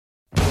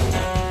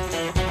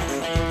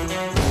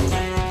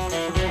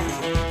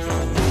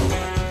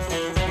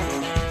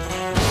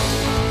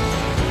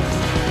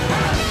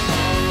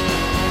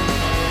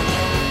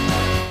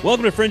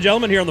Welcome to Fringe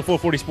Element here on the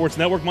 440 Sports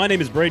Network. My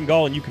name is Braden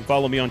Gall, and you can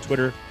follow me on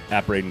Twitter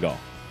at Braden Gall.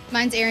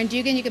 Mine's Aaron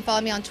Dugan. You can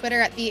follow me on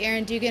Twitter at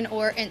 @TheAaronDugan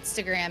or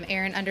Instagram,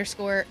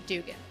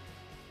 Aaron_Dugan.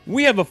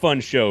 We have a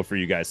fun show for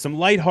you guys. Some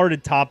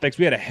lighthearted topics.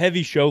 We had a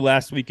heavy show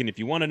last week, and if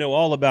you want to know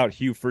all about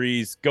Hugh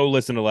Freeze, go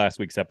listen to last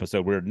week's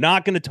episode. We're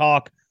not going to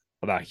talk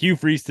about Hugh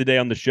Freeze today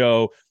on the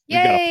show.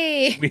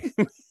 Yay!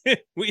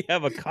 We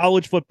have a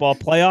college football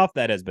playoff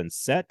that has been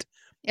set.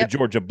 Yep. The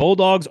Georgia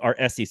Bulldogs are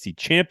SEC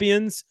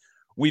champions.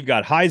 We've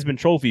got Heisman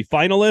Trophy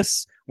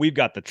finalists. We've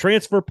got the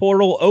transfer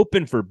portal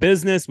open for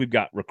business. We've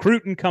got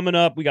recruiting coming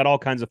up. We got all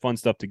kinds of fun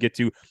stuff to get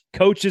to.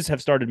 Coaches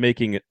have started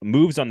making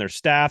moves on their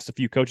staffs. A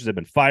few coaches have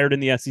been fired in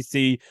the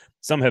SEC.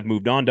 Some have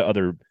moved on to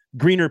other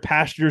greener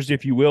pastures,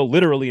 if you will,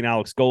 literally in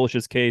Alex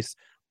Golish's case,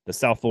 the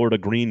South Florida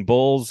Green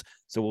Bulls.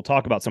 So we'll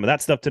talk about some of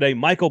that stuff today.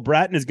 Michael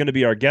Bratton is going to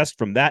be our guest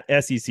from That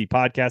SEC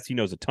Podcast. He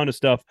knows a ton of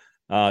stuff.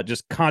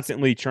 Just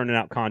constantly churning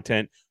out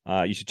content.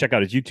 You should check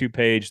out his YouTube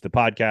page, the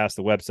podcast,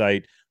 the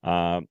website,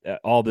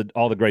 all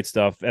the great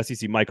stuff.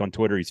 SEC Mike on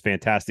Twitter. He's a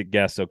fantastic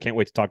guest. So can't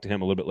wait to talk to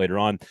him a little bit later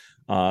on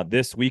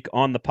this week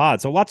on the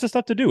pod. So lots of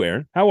stuff to do,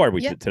 Aaron. How are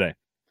we today?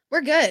 We're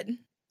good.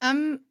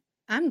 I'm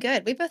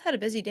good. We both had a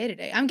busy day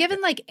today. I'm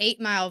giving like 8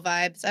 Mile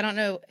vibes. I don't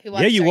know who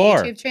watches our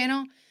YouTube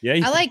channel. Yeah,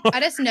 I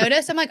just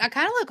noticed. I'm like, I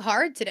kind of look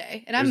hard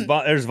today, and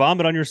there's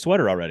vomit on your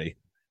sweater already.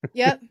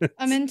 Yep,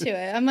 I'm into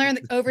it. I'm wearing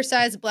the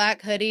oversized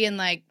black hoodie and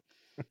like,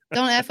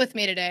 don't F with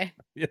me today.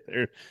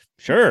 Yeah,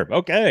 sure.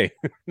 Okay.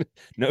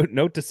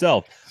 Note to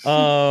self.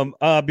 Before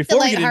the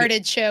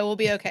lighthearted show, we'll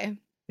be okay.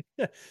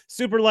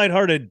 Super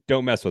lighthearted.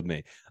 Don't mess with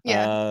me.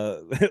 Yeah.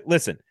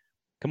 Listen,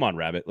 come on,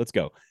 Rabbit. Let's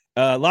go.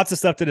 Lots of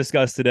stuff to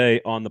discuss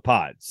today on the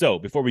pod. So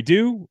before we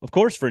do, of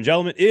course, Fringe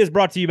Element is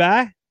brought to you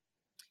by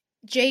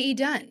J.E.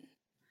 Dunn,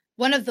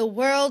 one of the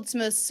world's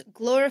most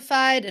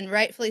glorified and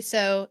rightfully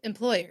so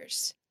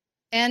employers.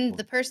 And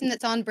the person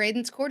that's on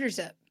Braden's quarter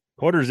zip.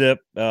 Quarter zip,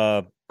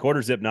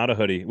 not a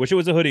hoodie. Wish it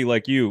was a hoodie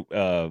like you.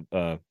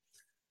 Oh,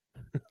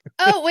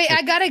 wait,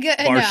 I gotta go.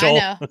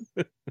 No,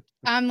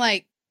 I know.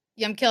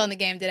 I'm killing the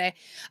game today.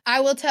 I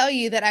will tell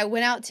you that I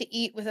went out to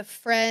eat with a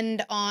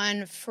friend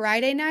on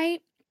Friday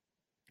night,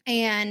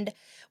 and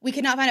we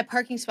could not find a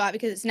parking spot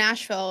because it's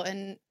Nashville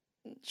and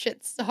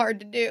shit's hard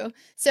to do.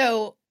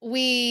 So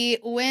we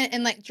went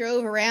and like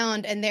drove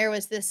around, and there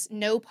was this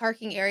no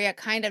parking area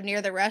kind of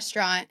near the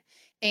restaurant.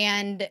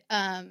 And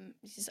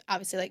just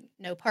obviously like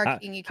no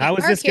parking. You can't How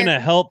is this going to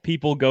help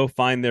people go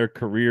find their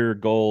career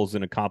goals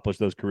and accomplish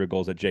those career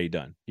goals at J.E.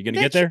 Dunn? You going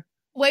to get there?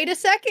 Wait a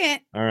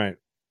second. All right.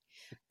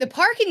 The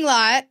parking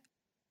lot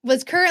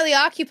was currently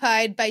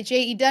occupied by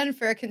J.E. Dunn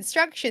for a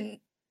construction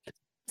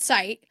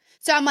site.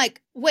 So I'm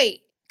like,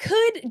 wait,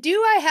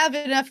 do I have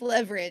enough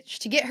leverage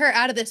to get her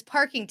out of this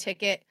parking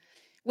ticket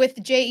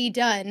with J.E.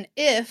 Dunn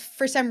if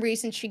for some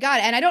reason she got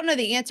it? And I don't know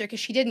the answer because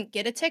she didn't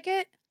get a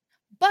ticket,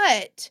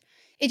 but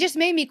it just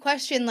made me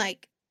question,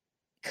 like,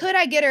 could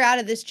I get her out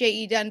of this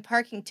J.E. Dunn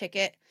parking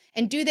ticket?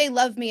 And do they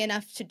love me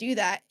enough to do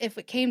that if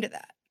it came to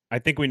that? I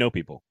think we know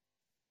people.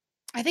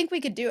 I think we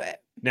could do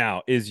it.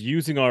 Now, is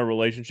using our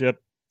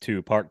relationship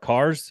to park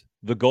cars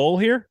the goal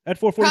here at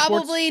 440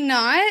 Sports? Probably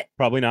not.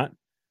 Probably not.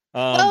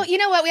 Well, you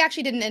know what? We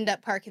actually didn't end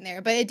up parking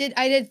there, but I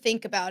did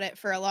think about it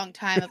for a long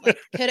time. Of like,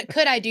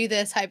 could I do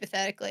this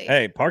hypothetically?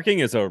 Hey, parking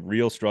is a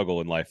real struggle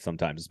in life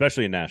sometimes,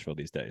 especially in Nashville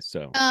these days.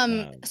 So,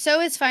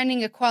 so is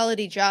finding a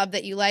quality job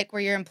that you like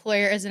where your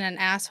employer isn't an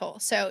asshole.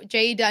 So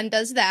J.E. Dunn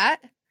does that.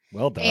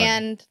 Well done.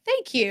 And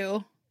thank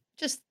you.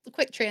 Just a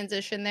quick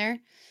transition there.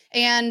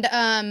 And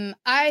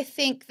I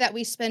think that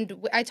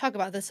I talk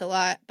about this a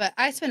lot, but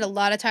I spend a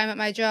lot of time at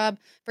my job.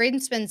 Braden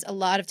spends a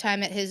lot of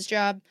time at his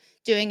job,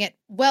 doing it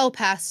well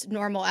past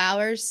normal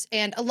hours.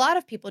 And a lot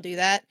of people do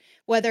that,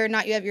 whether or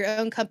not you have your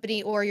own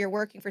company or you're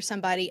working for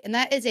somebody. And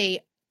that is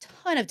a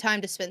ton of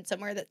time to spend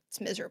somewhere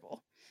that's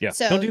miserable. Yeah,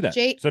 so don't do that.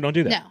 Don't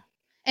do that. No.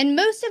 And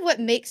most of what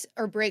makes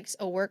or breaks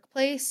a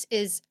workplace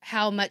is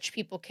how much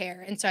people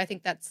care. And so I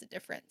think that's the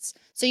difference.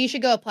 So you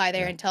should go apply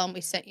there and tell them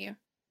we sent you.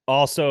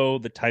 Also,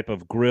 the type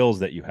of grills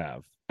that you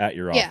have at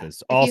your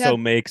office also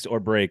makes or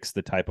breaks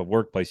the type of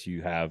workplace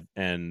you have.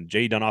 And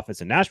J.E. Dunn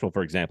office in Nashville,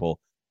 for example,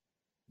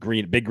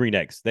 big green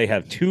eggs. They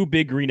have 2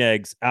 big green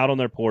eggs out on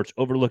their porch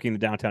overlooking the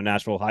downtown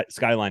Nashville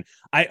skyline.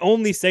 I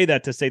only say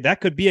that to say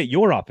that could be at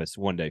your office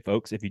one day,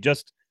 folks, if you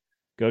just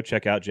go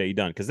check out J.E.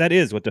 Dunn, because that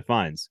is what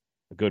defines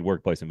a good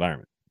workplace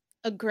environment.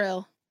 A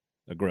grill.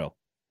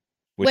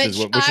 Which is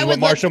what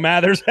Marshall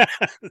Mathers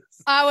has.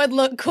 I would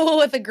look cool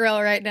with a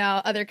grill right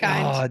now, other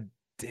kind. Oh,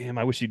 damn.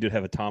 I wish you did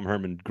have a Tom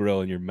Herman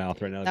grill in your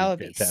mouth right now. That would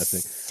be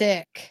fantastic.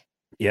 Sick.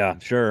 Yeah,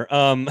 sure.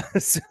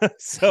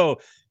 So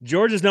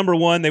Georgia's number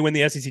 1. They win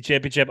the SEC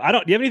championship. Do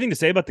you have anything to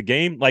say about the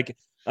game? Like,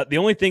 the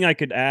only thing I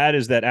could add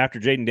is that after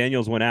Jaden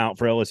Daniels went out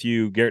for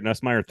LSU, Garrett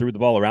Nussmeier threw the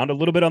ball around a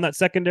little bit on that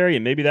secondary,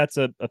 and maybe that's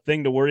a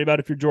thing to worry about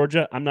if you're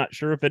Georgia. I'm not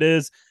sure if it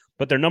is,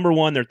 but they're number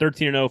 1. They're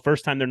 13-0.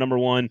 First time they're number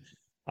 1.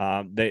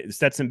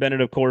 Stetson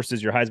Bennett, of course,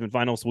 is your Heisman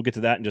finalist. We'll get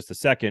to that in just a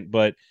second,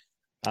 but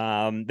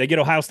they get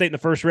Ohio State in the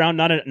first round.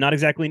 Not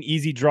exactly an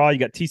easy draw. You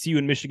got TCU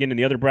and Michigan in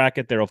the other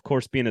bracket. They're, of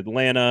course, being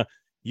Atlanta.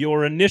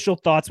 your initial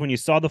thoughts when you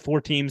saw the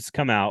 4 teams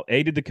come out.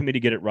 Did the committee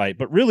get it right?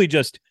 But really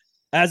just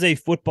as a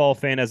football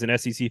fan, as an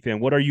SEC fan,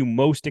 what are you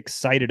most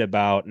excited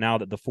about now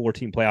that the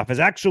 4-team playoff is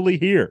actually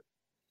here?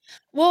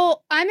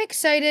 Well, I'm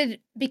excited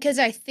because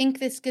I think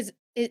this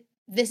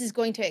is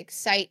going to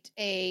excite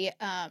a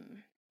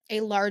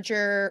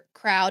larger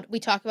crowd. We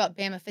talk about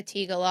Bama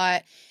fatigue a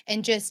lot,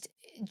 and just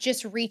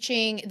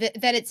reaching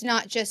that it's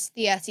not just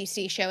the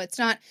SEC show. It's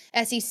not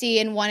SEC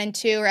in 1 and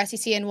 2 or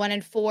SEC in 1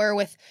 and 4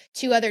 with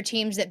 2 other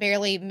teams that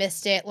barely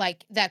missed it,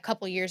 like that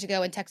couple years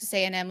ago when Texas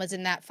A&M was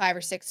in that 5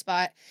 or 6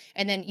 spot.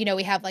 And then,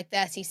 we have like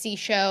the SEC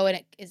show, and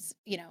it is,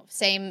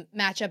 same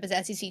matchup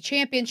as SEC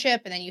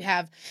championship. And then you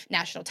have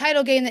national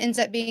title game that ends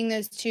up being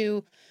those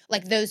two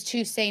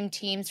same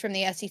teams from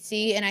the SEC.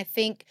 And I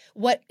think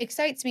what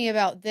excites me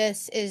about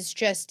this is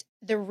just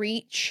the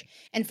reach,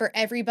 and for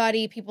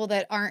everybody, people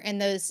that aren't in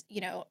those,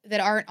 that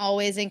aren't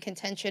always in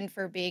contention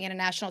for being in a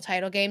national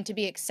title game, to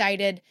be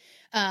excited.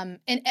 And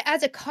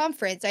as a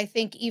conference, I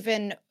think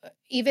even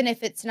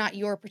if it's not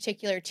your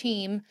particular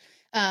team,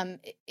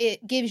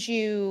 it gives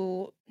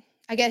you,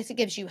 I guess it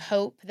gives you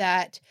hope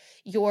that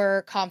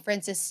your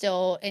conference is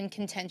still in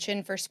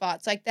contention for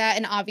spots like that.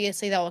 And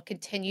obviously that will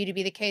continue to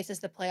be the case as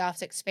the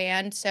playoffs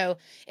expand. So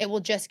it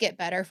will just get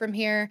better from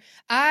here.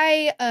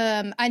 I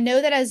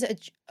know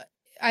that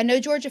I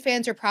know Georgia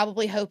fans are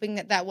probably hoping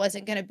that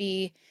wasn't going to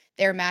be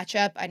their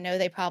matchup. I know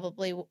they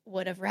probably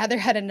would have rather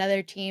had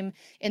another team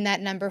in that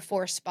number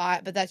 4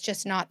 spot, but that's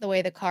just not the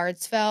way the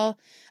cards fell.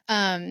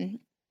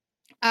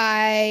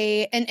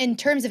 And in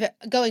terms of it,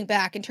 going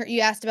back,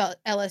 you asked about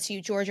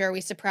LSU, Georgia. Are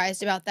we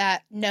surprised about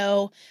that?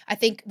 No. I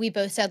think we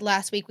both said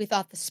last week we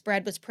thought the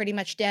spread was pretty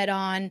much dead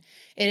on.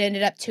 It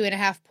ended up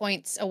 2.5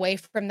 points away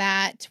from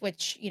that,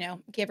 which,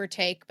 give or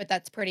take, but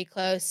that's pretty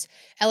close.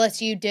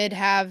 LSU did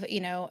have,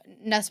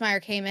 Nussmeier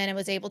came in and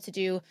was able to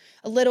do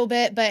a little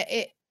bit, but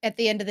at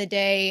the end of the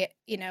day,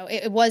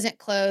 it wasn't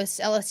close.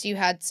 LSU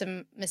had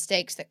some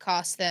mistakes that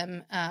cost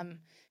them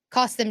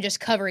just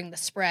covering the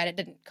spread. It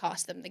didn't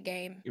cost them the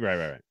game.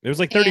 Right. It was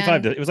like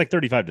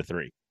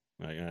 35-3.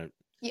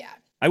 Yeah.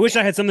 I wish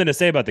I had something to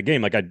say about the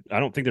game. Like I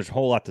don't think there's a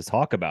whole lot to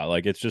talk about.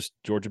 Like it's just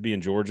Georgia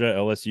being Georgia.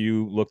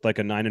 LSU looked like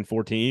a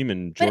 9-4 team,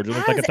 and Georgia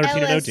looked like a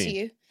 13-0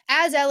 team.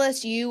 As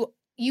LSU,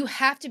 you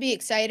have to be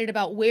excited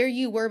about where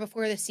you were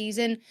before the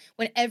season,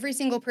 when every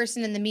single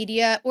person in the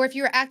media, or if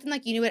you were acting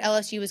like you knew what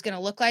LSU was going to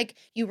look like,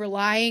 you were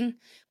lying.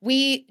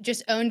 We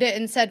just owned it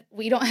and said,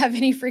 we don't have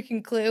any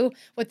freaking clue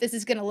what this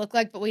is going to look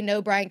like, but we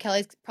know Brian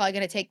Kelly's probably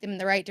going to take them in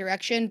the right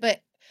direction.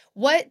 But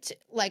what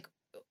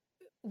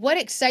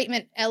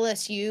excitement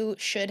LSU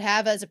should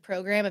have as a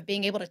program of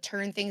being able to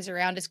turn things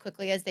around as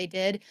quickly as they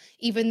did,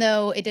 even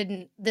though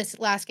this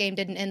last game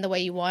didn't end the way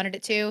you wanted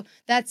it to.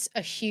 That's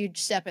a huge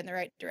step in the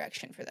right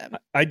direction for them.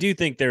 I do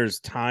think there's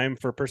time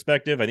for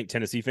perspective. I think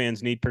Tennessee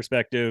fans need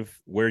perspective,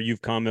 where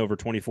you've come over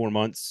 24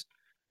 months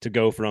to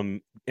go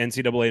from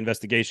NCAA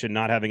investigation,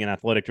 not having an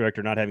athletic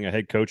director, not having a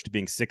head coach, to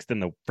being 6th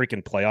in the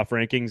freaking playoff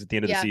rankings at the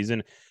end of the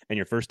season, and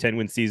your first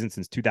 10-win season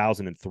since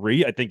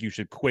 2003. I think you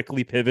should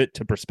quickly pivot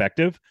to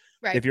perspective.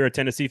 Right. If you're a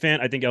Tennessee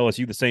fan, I think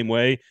LSU the same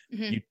way.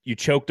 Mm-hmm. You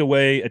choked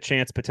away a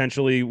chance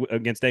potentially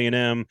against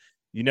A&M.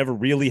 You never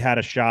really had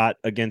a shot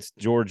against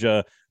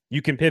Georgia.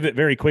 You can pivot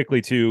very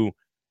quickly to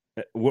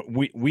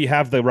we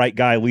have the right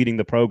guy leading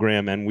the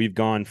program, and we've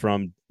gone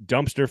from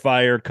dumpster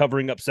fire,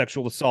 covering up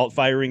sexual assault,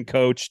 firing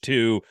coach,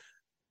 to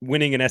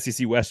winning an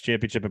SEC West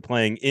championship and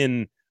playing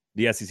in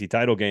the SEC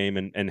title game.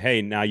 And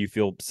hey, now you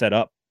feel set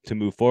up to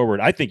move forward.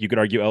 I think you could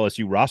argue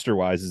LSU roster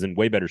wise is in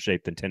way better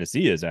shape than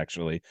Tennessee is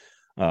actually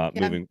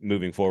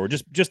moving forward.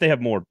 Just they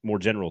have more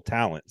general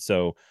talent.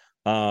 So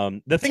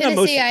the thing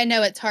Tennessee, I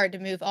know it's hard to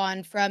move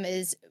on from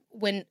is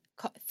when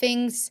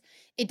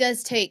it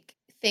does take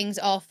things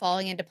all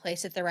falling into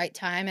place at the right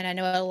time. And I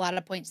know at a lot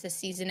of points this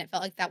season, it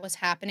felt like that was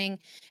happening.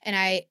 And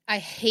I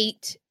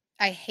hate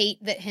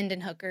that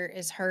Hendon Hooker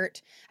is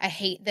hurt. I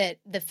hate that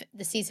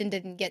the season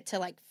didn't get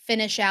to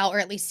finish out, or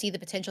at least see the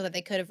potential that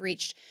they could have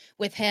reached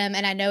with him.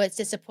 And I know it's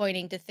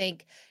disappointing to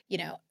think,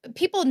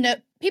 people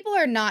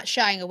are not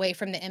shying away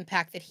from the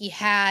impact that he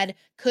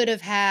could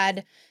have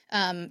had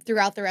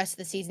throughout the rest of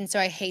the season. So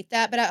I hate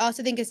that. But I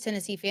also think as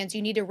Tennessee fans,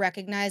 you need to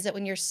recognize that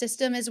when your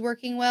system is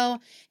working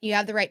well, you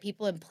have the right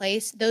people in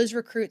place, those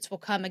recruits will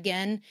come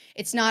again.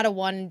 It's not a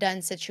one and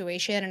done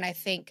situation. And I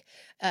think,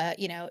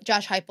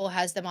 Josh Heupel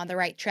has them on the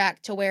right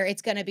track to where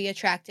it's going to be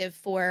attractive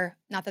for,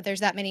 not that there's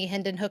that many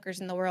Hendon Hookers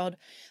in the world,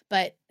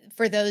 but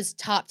for those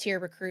top tier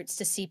recruits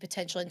to see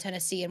potential in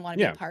Tennessee and want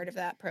to be part of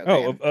that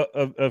program.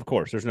 Of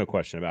course. There's no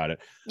question about it.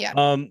 Yeah.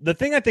 The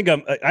thing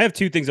I have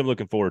 2 things I'm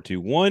looking forward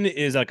to. One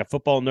is like a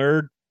football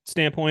nerd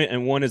standpoint,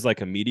 and one is like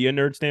a media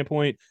nerd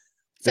standpoint.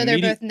 So they're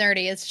both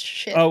nerdy as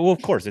shit. Oh, well,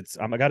 of course.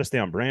 I got to stay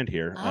on brand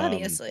here.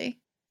 Obviously.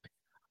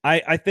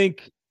 I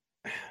think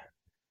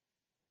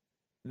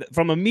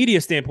from a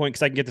media standpoint,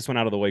 because I can get this one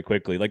out of the way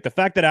quickly, like the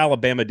fact that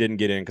Alabama didn't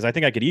get in, because I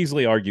think I could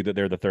easily argue that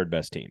they're the 3rd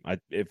best team.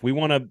 If we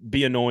want to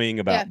be annoying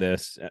about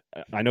this,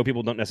 I know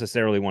people don't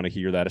necessarily want to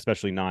hear that,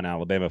 especially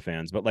non-Alabama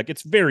fans, but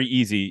it's very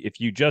easy if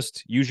you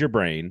just use your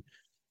brain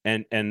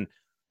and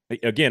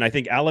again, I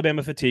think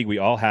Alabama fatigue, we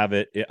all have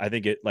it. I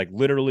think it like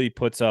literally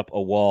puts up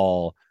a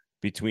wall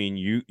between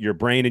your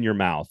brain and your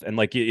mouth. And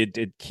like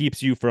it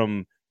keeps you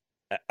from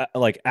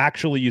like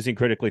actually using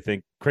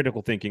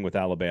critical thinking with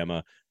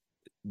Alabama.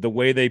 The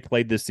way they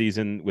played this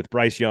season with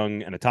Bryce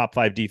Young and a top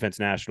 5 defense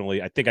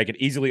nationally, I think I could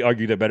easily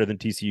argue they're better than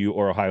TCU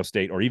or Ohio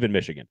State or even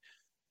Michigan.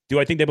 Do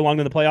I think they belong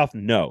in the playoff?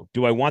 No.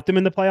 Do I want them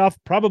in the playoff?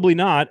 Probably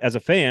not. As a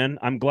fan,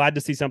 I'm glad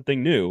to see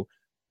something new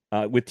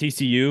with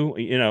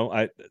TCU. You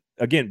know,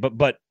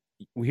 but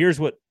here's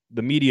what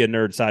the media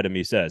nerd side of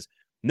me says.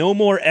 No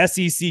more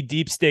SEC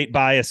deep state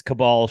bias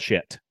cabal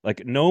shit.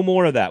 Like, no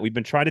more of that. We've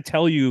been trying to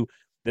tell you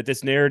that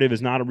this narrative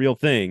is not a real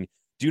thing.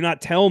 Do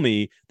not tell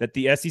me that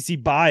the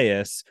SEC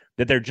bias,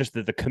 that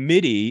that the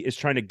committee is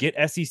trying to get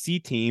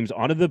SEC teams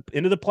into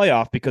the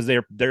playoff because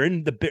they're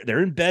in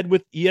bed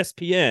with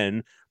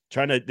ESPN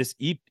trying to this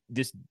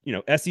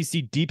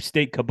SEC deep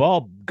state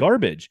cabal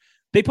garbage.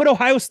 They put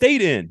Ohio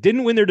State in,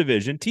 didn't win their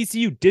division.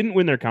 TCU didn't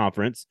win their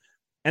conference,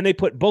 and they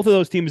put both of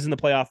those teams in the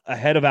playoff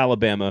ahead of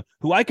Alabama,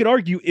 who I could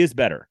argue is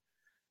better.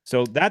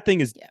 So that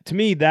thing is, to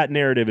me, that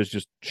narrative is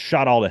just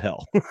shot all to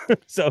hell.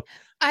 So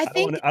I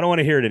don't want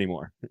to hear it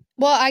anymore.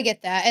 Well, I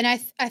get that. And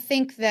I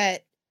think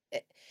that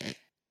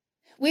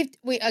we've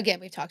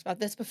talked about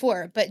this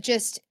before, but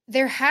just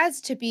there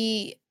has to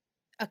be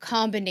a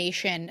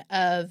combination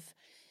of,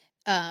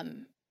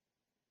 I'm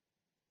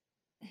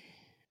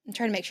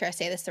trying to make sure I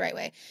say this the right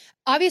way.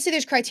 Obviously,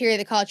 there's criteria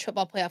the College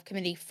Football Playoff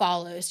Committee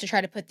follows to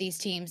try to put these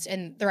teams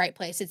in the right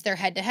place. It's their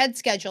head-to-head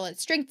schedule.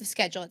 It's strength of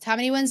schedule. It's how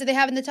many wins do they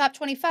have in the top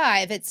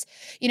 25. It's,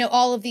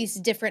 all of these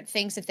different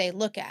things that they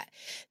look at.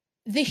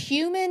 The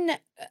human,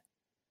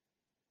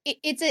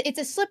 it's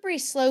a slippery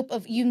slope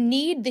of you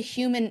need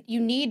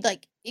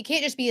like, it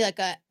can't just be like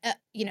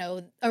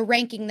a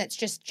ranking that's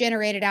just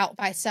generated out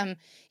by some,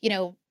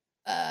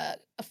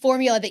 a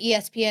formula that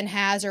ESPN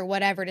has or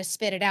whatever to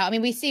spit it out. I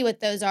mean, we see what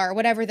those are,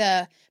 whatever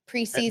the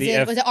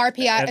preseason was, the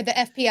RPI, the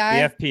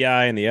FPI, the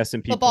FPI and the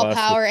S&P Football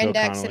Power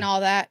Index and all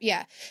that.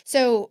 Yeah.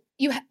 So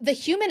the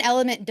human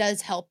element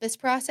does help this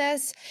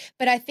process,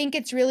 but I think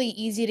it's really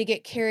easy to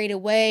get carried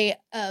away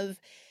of,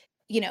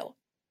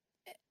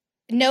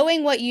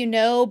 knowing what you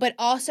know, but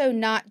also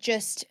not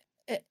just,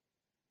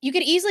 you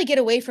could easily get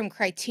away from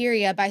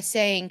criteria by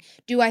saying,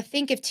 do I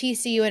think if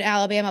TCU and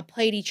Alabama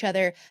played each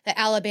other, that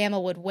Alabama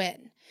would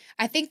win?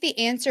 I think the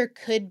answer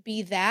could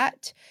be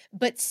that,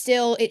 but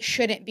still it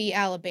shouldn't be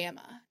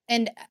Alabama.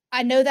 And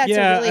I know that's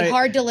a really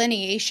hard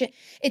delineation.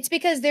 It's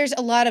because there's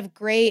a lot of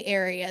gray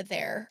area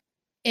there,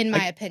 in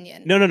my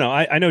opinion. No.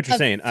 I know what you're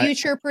saying.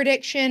 Future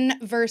prediction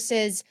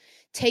versus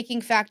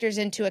taking factors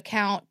into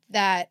account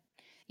that,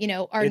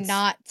 are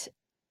not.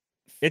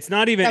 It's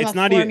not even. It's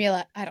not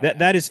formula. Even.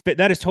 That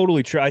is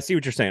totally true. I see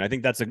what you're saying. I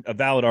think that's a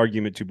valid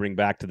argument to bring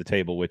back to the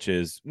table, which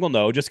is, well,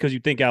 no, just because you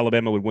think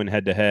Alabama would win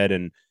head to head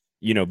and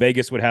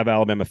Vegas would have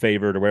Alabama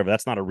favored or whatever,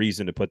 that's not a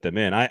reason to put them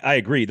in. I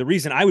agree. The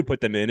reason I would put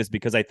them in is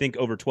because I think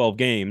over 12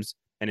 games,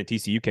 and in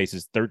TCU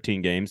cases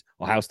 13 games,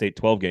 Ohio State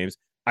 12 games,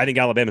 I think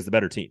Alabama's the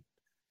better team.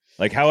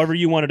 Like, however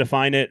you want to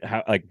define it,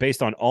 like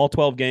based on all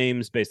 12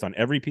 games, based on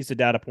every piece of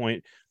data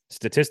point,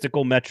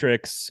 statistical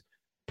metrics,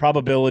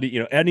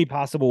 probability, any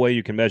possible way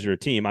you can measure a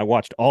team. I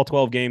watched all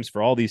 12 games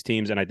for all these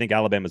teams, and I think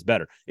Alabama's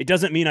better. It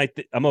doesn't mean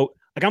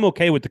I'm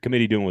okay with the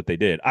committee doing what they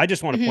did. I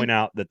just want to point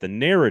out that the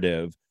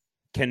narrative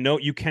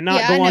you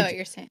cannot go on. I know what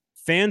you're saying.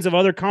 Fans of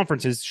other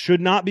conferences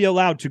should not be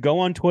allowed to go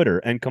on Twitter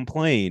and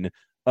complain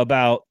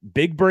about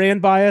big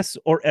brand bias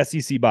or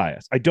SEC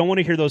bias. I don't want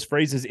to hear those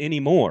phrases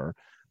anymore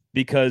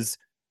because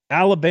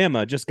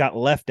Alabama just got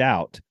left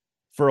out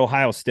for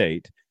Ohio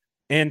State.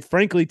 And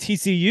frankly,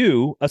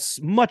 TCU, a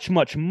much,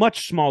 much,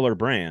 much smaller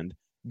brand,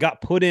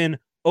 got put in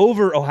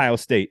over Ohio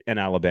State and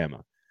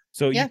Alabama.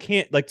 So you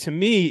can't, like, to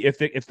me, if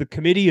the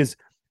committee is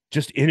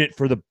just in it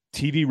for the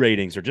TV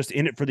ratings or just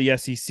in it for the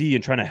SEC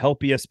and trying to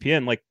help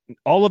ESPN, like,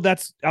 all of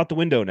that's out the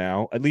window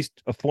now, at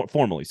least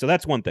formally. So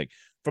that's one thing.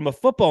 From a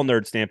football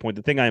nerd standpoint,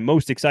 the thing I'm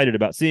most excited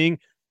about seeing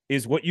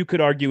is what you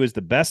could argue is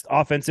the best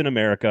offense in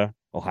America,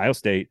 Ohio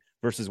State,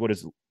 versus what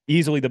is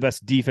easily the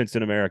best defense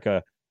in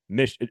America,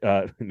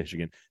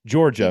 Michigan,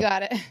 Georgia. You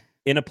got it.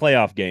 In a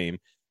playoff game.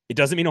 It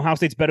doesn't mean Ohio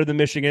State's better than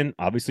Michigan.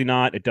 Obviously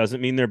not. It doesn't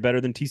mean they're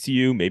better than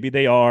TCU. Maybe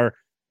they are.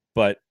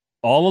 But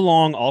all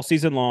along, all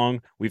season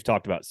long, we've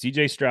talked about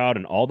CJ Stroud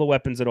and all the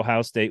weapons at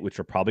Ohio State, which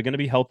are probably going to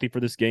be healthy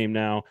for this game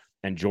now,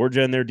 and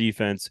Georgia and their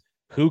defense.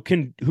 Who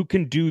can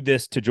do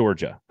this to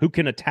Georgia? Who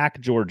can attack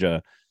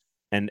Georgia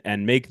and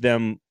make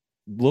them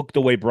look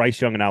the way Bryce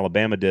Young and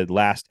Alabama did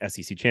last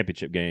SEC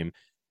championship game?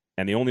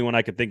 And the only one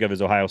I could think of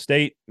is Ohio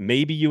State,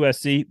 maybe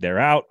USC. They're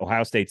out.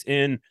 Ohio State's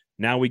in.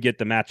 Now we get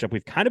the matchup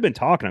we've kind of been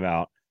talking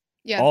about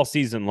all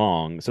season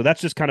long. So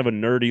that's just kind of a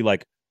nerdy,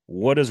 like,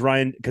 what does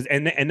Ryan, because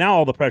and now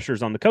all the pressure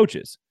is on the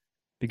coaches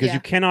because you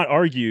cannot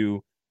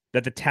argue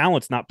that the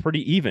talent's not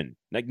pretty even.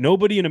 Like,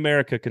 nobody in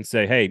America can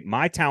say, hey,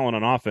 my talent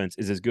on offense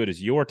is as good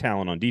as your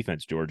talent on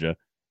defense, Georgia.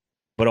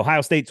 But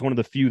Ohio State's one of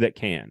the few that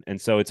can. And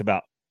so it's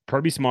about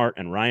Kirby Smart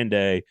and Ryan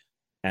Day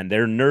and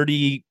their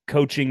nerdy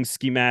coaching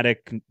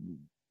schematic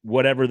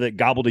whatever the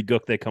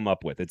gobbledygook they come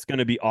up with. It's going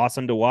to be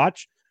awesome to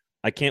watch.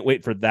 I can't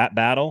wait for that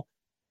battle.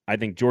 I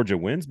think Georgia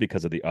wins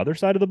because of the other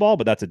side of the ball,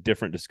 but that's a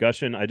different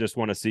discussion. I just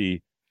want to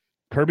see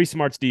Kirby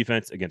Smart's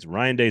defense against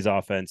Ryan Day's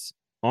offense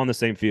on the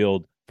same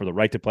field for the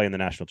right to play in the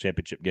national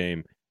championship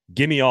game.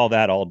 Give me all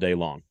that all day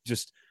long.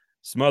 Just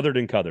smothered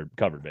and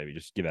covered, baby.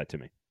 Just give that to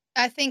me.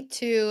 I think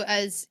too,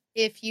 as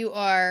if you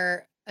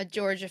are a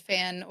Georgia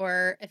fan,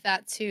 or if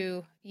that's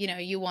who,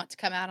 you want to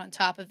come out on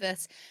top of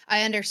this,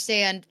 I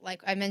understand,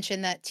 like I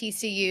mentioned, that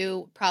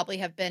TCU probably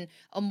have been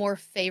a more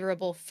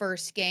favorable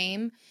first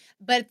game.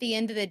 But at the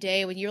end of the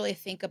day, when you really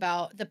think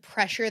about the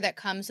pressure that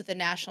comes with the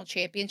national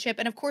championship,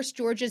 and of course,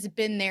 Georgia's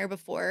been there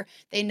before.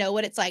 They know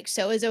what it's like.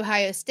 So is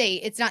Ohio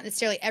State. It's not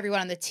necessarily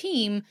everyone on the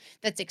team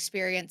that's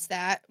experienced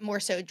that, more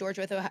so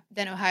Georgia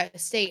than Ohio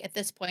State at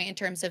this point in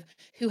terms of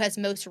who has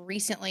most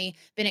recently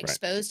been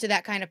exposed to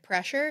that kind of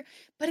pressure.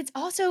 But it's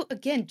also,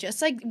 again,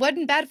 just like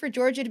wasn't bad for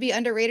Georgia to be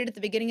underrated at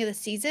the beginning of the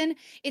season.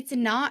 It's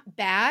not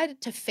bad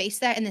to face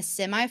that in the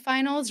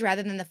semifinals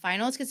rather than the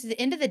finals, because at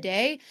the end of the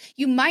day,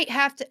 you might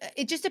have to,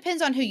 it just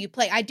depends on who you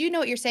play. I do know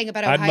what you're saying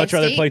about Ohio State. I'd much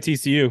rather play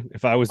TCU.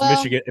 If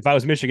I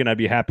was Michigan, I'd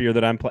be happier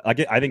that I'm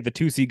playing. I think the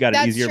 2 seed got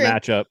an easier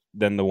matchup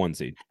than the 1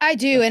 seed. I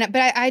do,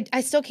 but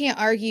I still can't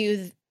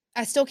argue.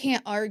 I still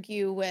can't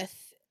argue with,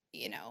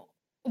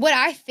 what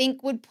I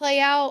think would play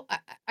out.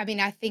 I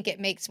mean, I think it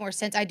makes more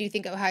sense. I do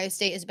think Ohio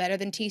State is better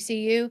than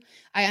TCU.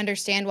 I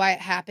understand why it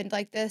happened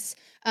like this.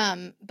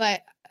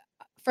 But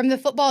from the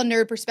football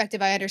nerd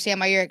perspective, I understand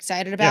why you're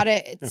excited about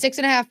it. It's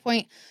 6.5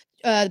 point.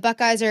 The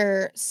Buckeyes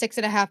are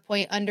 6.5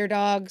 point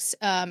underdogs.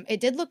 It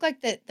did look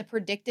like the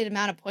predicted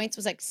amount of points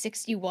was like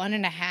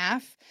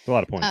 61.5. It's a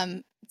lot of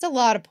points. It's a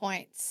lot of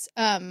points.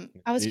 I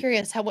was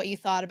curious what you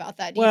thought about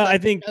that. I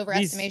think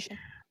overestimation.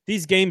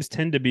 These games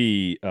tend to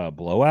be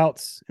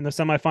blowouts in the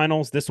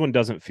semifinals. This one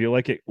doesn't feel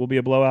like it will be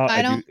a blowout.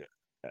 I don't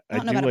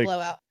know about a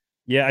blowout.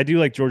 Yeah, I do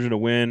like Georgia to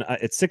win.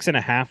 It's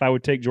 6.5. I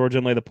would take Georgia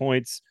and lay the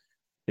points.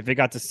 If it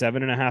got to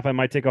 7.5, I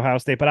might take Ohio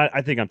State, but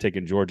I think I'm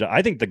taking Georgia.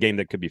 I think the game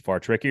that could be far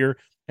trickier,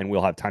 and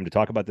we'll have time to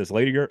talk about this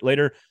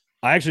later.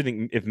 I actually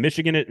think if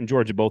Michigan and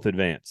Georgia both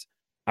advance,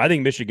 I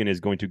think Michigan is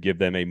going to give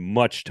them a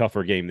much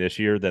tougher game this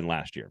year than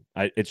last year.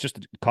 It's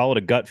just, call it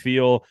a gut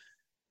feel.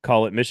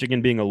 Call it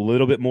Michigan being a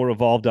little bit more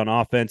evolved on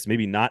offense,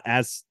 maybe not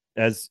as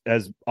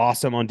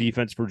awesome on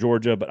defense for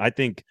Georgia, but I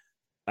think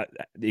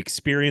the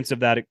experience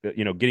of that,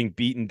 getting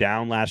beaten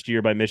down last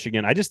year by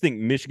Michigan, I just think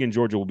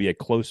Michigan-Georgia will be a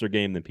closer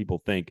game than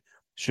people think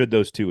should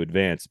those two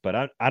advance.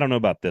 But I don't know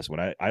about this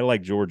one. I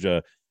like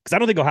Georgia because I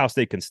don't think Ohio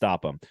State can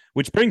stop them,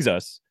 which brings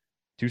us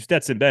to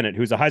Stetson Bennett,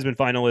 who's a Heisman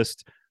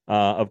finalist.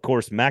 Of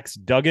course, Max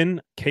Duggan,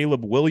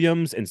 Caleb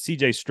Williams, and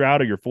CJ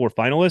Stroud are your 4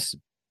 finalists.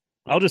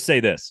 I'll just say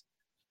this.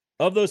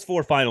 Of those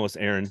 4 finalists,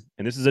 Aaron,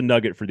 and this is a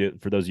nugget for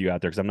those of you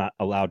out there because I'm not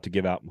allowed to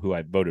give out who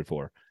I voted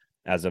for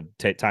as of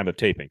time of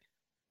taping.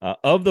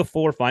 Of the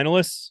 4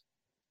 finalists,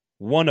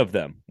 one of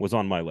them was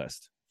on my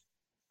list.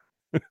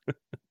 I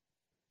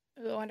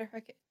wonder if I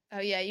could. Oh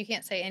yeah, you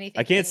can't say anything.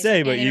 I can't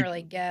say, but you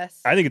really guess.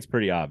 I think it's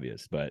pretty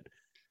obvious, but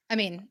I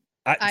mean,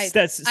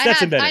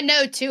 Stetson Bennett. I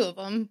know 2 of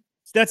them.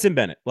 Stetson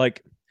Bennett,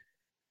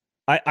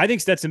 I think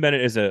Stetson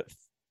Bennett is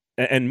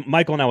and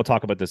Michael and I will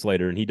talk about this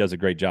later, and he does a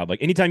great job.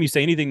 Like, anytime you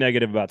say anything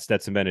negative about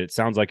Stetson Bennett, it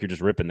sounds like you're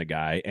just ripping the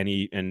guy. And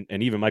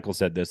even Michael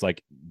said this,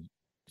 like,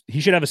 he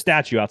should have a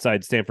statue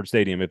outside Stanford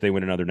Stadium if they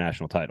win another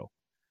national title.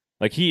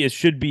 Like, he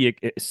should be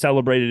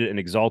celebrated and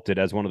exalted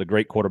as one of the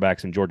great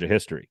quarterbacks in Georgia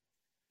history.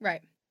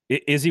 Right.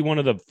 Is he one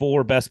of the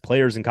 4 best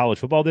players in college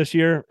football this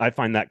year? I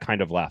find that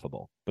kind of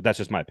laughable, but that's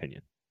just my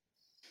opinion.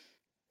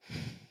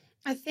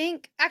 I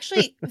think,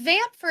 actually,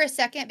 vamp for a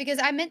second, because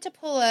I meant to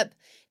pull up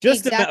the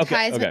exact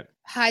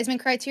Heisman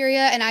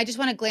criteria, and I just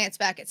want to glance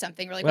back at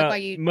something really quick while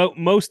you...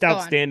 most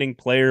outstanding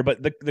player,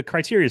 but the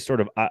criteria is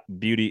sort of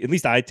beauty. At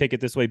least I take it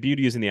this way.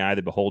 Beauty is in the eye of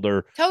the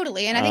beholder.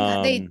 Totally, and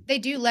I think they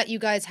do let you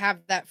guys have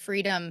that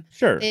freedom.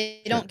 Sure.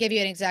 They don't give you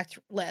an exact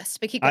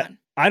list, but keep going.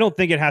 I don't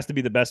think it has to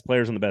be the best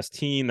players on the best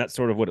team. That's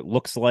sort of what it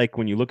looks like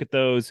when you look at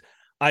those.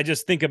 I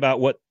just think about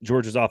what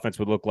Georgia's offense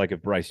would look like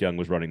if Bryce Young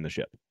was running the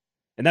ship.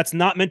 And that's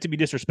not meant to be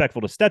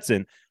disrespectful to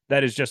Stetson.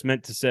 That is just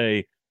meant to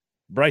say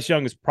Bryce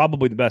Young is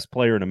probably the best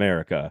player in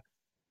America.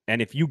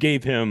 And if you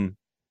gave him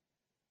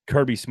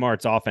Kirby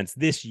Smart's offense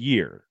this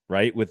year,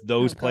 right, with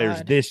those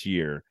players this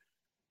year,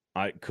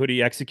 could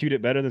he execute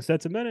it better than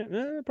Stetson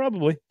Bennett?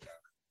 Probably.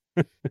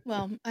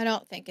 Well, I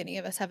don't think any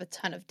of us have a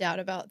ton of doubt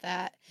about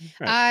that.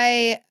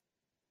 Right.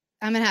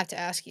 I'm gonna have to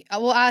ask you. I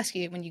will ask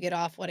you when you get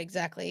off what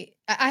exactly.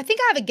 I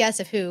think I have a guess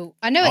of who.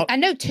 I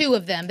know 2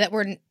 of them that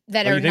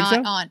are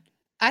not on.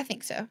 I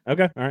think so.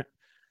 Okay, all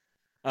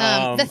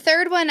right. The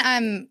third one,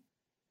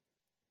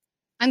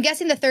 I'm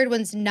guessing the third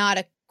one's not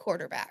a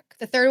quarterback.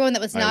 The third one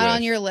that was not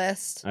on your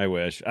list. I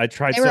wish. I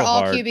tried so hard. They were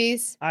all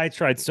QBs. I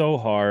tried so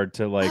hard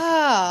to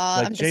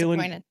I'm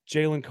disappointed.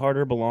 Jalen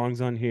Carter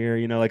belongs on here.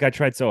 I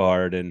tried so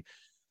hard, and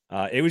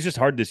it was just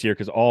hard this year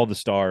because all the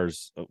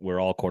stars were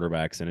all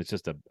quarterbacks, and it's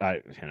just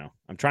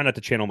I'm trying not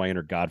to channel my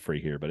inner Godfrey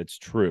here, but it's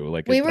true.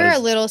 Like, we were a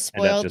little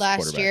spoiled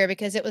last year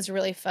because it was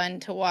really fun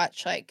to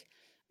watch, like,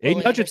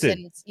 Aiden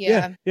Hutchinson.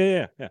 Yeah.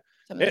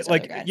 Some of those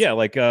like other guys. Yeah,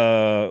 like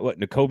what,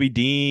 Nakobe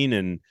Dean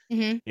and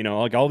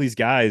like all these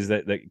guys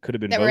that could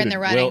have been that voted. Were in the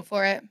running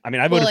for it. I mean,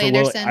 I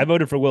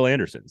voted for Will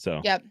Anderson.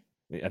 So yep.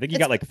 I think he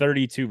got like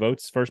 32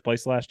 votes first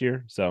place last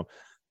year. So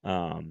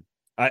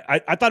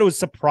I thought it was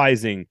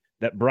surprising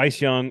that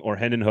Bryce Young or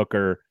Hendon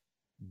Hooker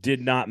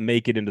did not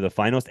make it into the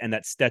finals and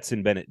that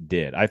Stetson Bennett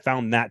did. I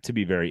found that to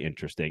be very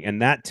interesting.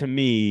 And that, to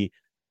me,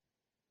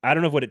 I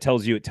don't know what it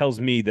tells you. It tells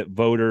me that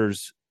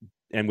voters,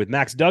 and with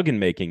Max Duggan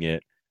making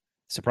it,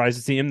 surprised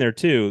to see him there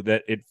too,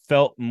 that it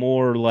felt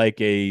more like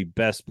a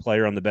best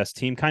player on the best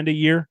team kind of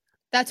year.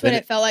 That's what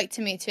it felt like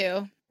to me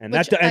too. And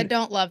I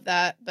don't love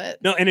that,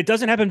 but no, and it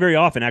doesn't happen very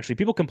often. Actually,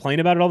 people complain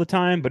about it all the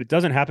time, but it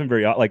doesn't happen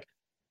very often. Like,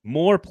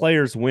 more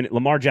players win it.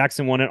 Lamar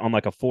Jackson won it on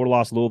like a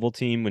 4-loss Louisville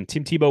team. When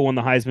Tim Tebow won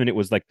the Heisman, it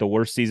was like the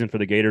worst season for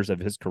the Gators of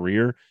his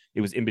career.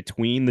 It was in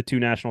between the 2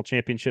 national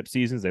championship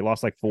seasons. They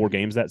lost like 4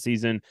 games that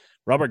season.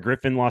 Robert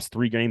Griffin lost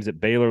 3 games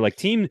at Baylor.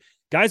 Like,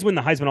 guys win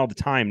the Heisman all the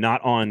time,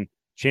 not on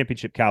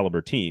championship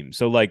caliber team.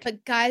 So like,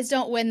 but guys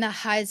don't win the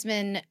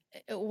Heisman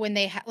when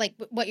they like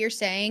what you're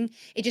saying.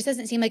 It just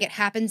doesn't seem like it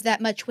happens that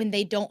much when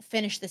they don't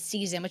finish the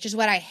season, which is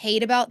what I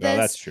hate about this.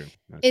 That's true.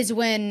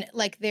 When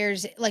like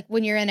there's like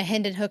when you're in a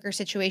Hendon Hooker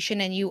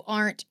situation and you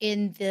aren't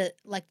in the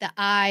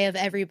eye of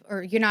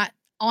or you're not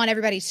on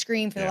everybody's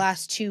screen for the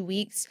last 2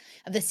 weeks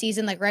of the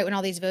season, like right when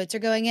all these votes are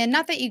going in.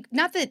 Not that he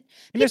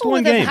missed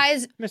one game.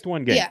 Missed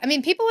one game. Yeah, I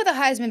mean, people with a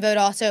Heisman vote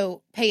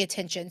also pay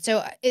attention,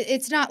 so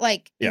it's not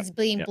like it's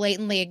being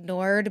blatantly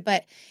ignored.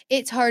 But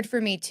it's hard for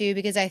me too,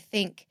 because I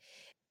think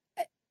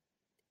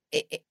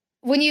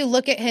when you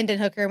look at Hendon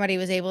Hooker and what he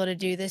was able to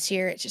do this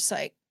year, it's just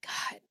like,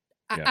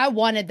 God, I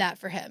wanted that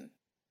for him.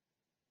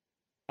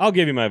 I'll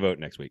give you my vote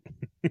next week.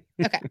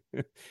 Okay.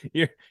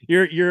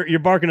 You're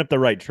barking up the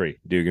right tree,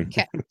 Dugan.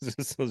 Okay.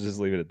 So let's just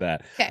leave it at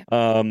that. Okay.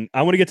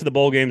 I want to get to the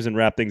bowl games and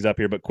wrap things up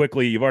here, but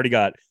quickly, you've already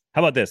got,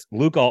 how about this?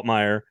 Luke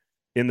Altmaier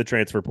in the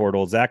transfer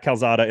portal, Zach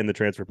Calzada in the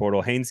transfer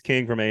portal, Haynes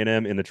King from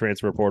A&M in the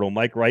transfer portal,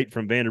 Mike Wright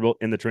from Vanderbilt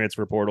in the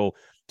transfer portal,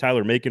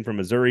 Tyler Macon from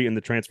Missouri in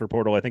the transfer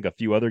portal. I think a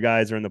few other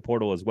guys are in the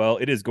portal as well.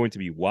 It is going to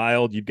be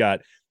wild. You've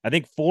got, I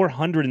think,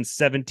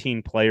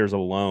 417 players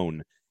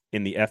alone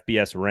in the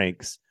FBS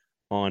ranks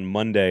on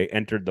Monday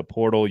entered the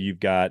portal.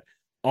 You've got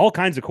all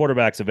kinds of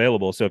quarterbacks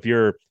available. So if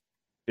you're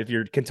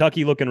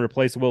Kentucky looking to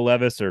replace Will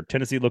Levis, or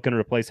Tennessee looking to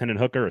replace Hendon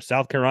Hooker, or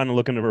South Carolina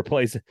looking to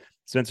replace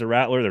Spencer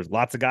Rattler, there's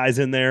lots of guys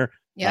in there.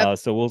 Yeah.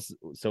 So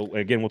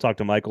again, we'll talk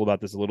to Michael about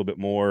this a little bit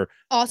more.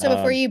 Also,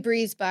 before you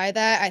breeze by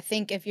that, I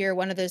think if you're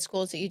one of those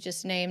schools that you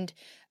just named,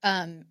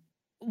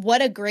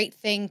 what a great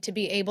thing to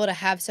be able to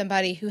have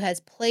somebody who has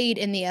played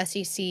in the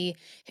SEC,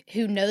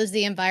 who knows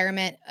the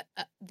environment,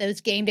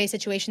 those game day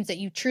situations that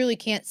you truly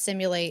can't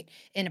simulate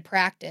in a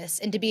practice.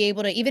 And to be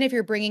able to, even if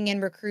you're bringing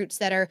in recruits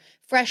that are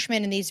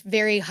freshmen and these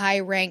very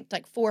high ranked,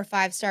 like 4 or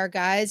 5-star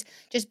guys,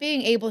 just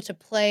being able to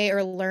play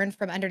or learn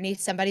from underneath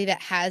somebody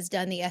that has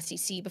done the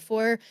SEC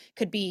before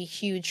could be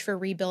huge for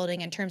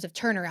rebuilding in terms of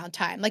turnaround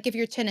time. Like if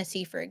you're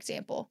Tennessee, for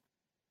example.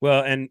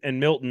 Well, and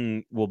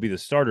Milton will be the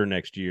starter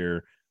next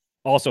year.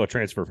 Also a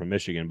transfer from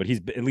Michigan, but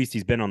he's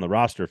been on the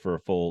roster for a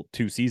full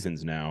 2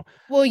 seasons now.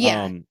 Well,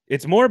 yeah.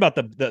 It's more about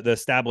the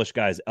established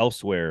guys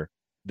elsewhere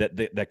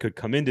that could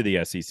come into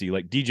the SEC,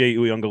 like DJ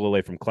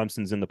Uiagalelei from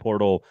Clemson's in the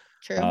portal.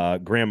 True.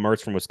 Graham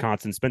Mertz from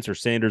Wisconsin, Spencer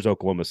Sanders,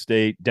 Oklahoma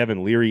State,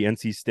 Devin Leary,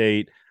 NC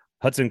State,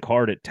 Hudson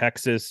Card at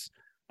Texas.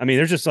 I mean,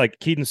 there's just like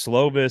Keaton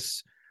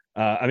Slovis.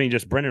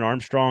 Just Brennan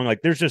Armstrong.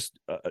 Like, there's just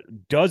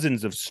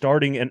dozens of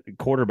starting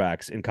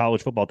quarterbacks in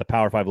college football at the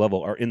Power 5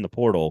 level are in the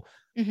portal.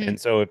 Mm-hmm.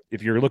 And so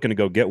if you're looking to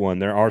go get one,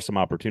 there are some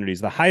opportunities.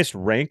 The highest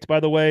ranked,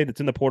 by the way, that's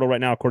in the portal right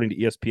now, according to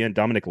ESPN,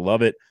 Dominic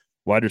Lovett,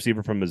 wide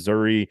receiver from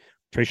Missouri.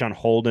 Trayshawn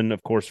Holden,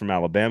 of course, from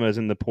Alabama, is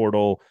in the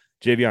portal.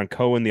 Javion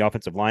Cohen, the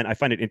offensive line. I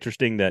find it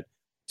interesting that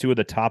 2 of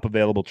the top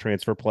available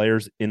transfer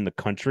players in the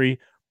country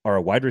are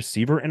a wide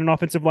receiver and an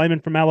offensive lineman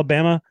from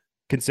Alabama,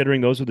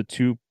 considering those are the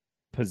 2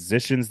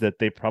 positions that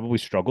they probably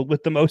struggled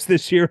with the most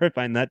this year. I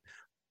find that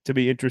to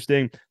be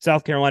interesting.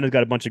 South Carolina's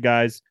got a bunch of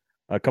guys,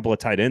 a couple of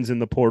tight ends in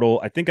the portal.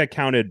 I think I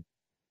counted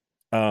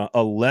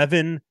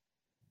 11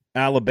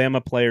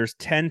 Alabama players,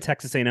 10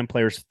 Texas A&M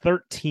players,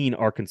 13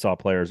 Arkansas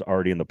players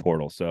already in the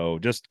portal. So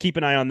just keep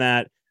an eye on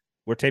that.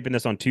 We're taping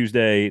this on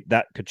Tuesday.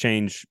 That could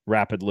change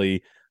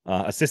rapidly.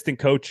 Assistant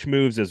coach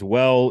moves as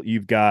well.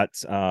 You've got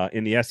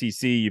in the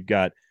SEC, you've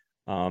got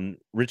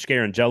Rich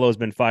Garangello has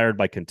been fired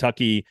by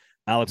Kentucky.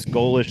 Alex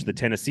Golish, the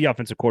Tennessee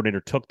offensive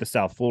coordinator, took the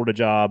South Florida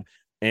job,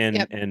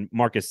 and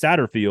Marcus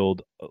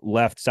Satterfield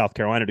left South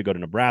Carolina to go to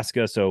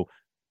Nebraska. So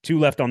 2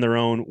 left on their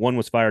own. 1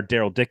 was fired.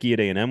 Daryl Dickey at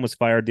A&M was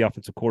fired, the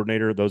offensive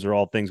coordinator. Those are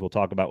all things we'll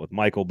talk about with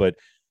Michael. But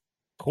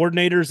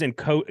coordinators and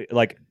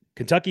like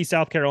Kentucky,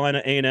 South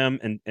Carolina,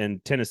 A&M,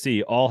 and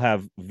Tennessee all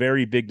have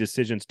very big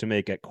decisions to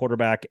make at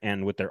quarterback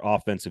and with their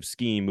offensive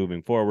scheme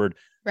moving forward.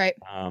 Right.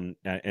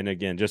 And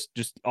again,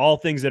 just all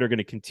things that are going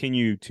to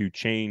continue to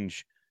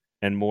change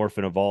and morph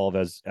and evolve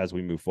as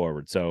we move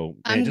forward. So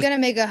I'm going to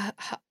make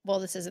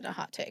this isn't a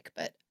hot take,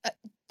 but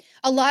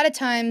a lot of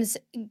times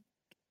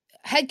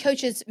head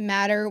coaches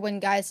matter when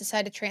guys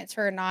decide to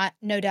transfer or not,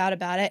 no doubt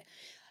about it.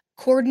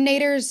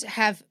 Coordinators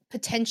have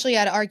potentially,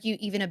 I'd argue,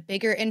 even a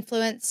bigger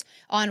influence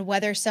on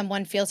whether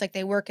someone feels like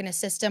they work in a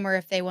system or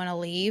if they want to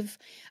leave.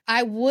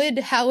 I would,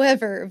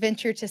 however,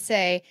 venture to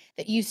say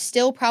that you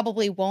still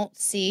probably won't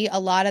see a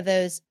lot of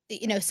those.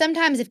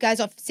 Sometimes if guys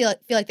don't feel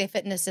like they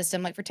fit in a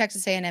system, like for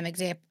Texas A&M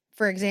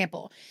for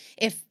example,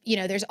 if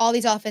there's all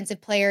these offensive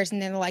players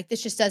and then they're like,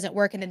 this just doesn't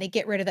work, and then they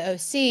get rid of the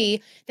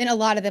OC, then a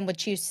lot of them would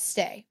choose to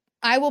stay.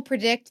 I will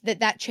predict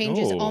that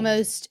changes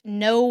almost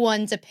no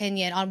one's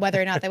opinion on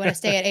whether or not they want to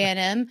stay at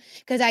A&M,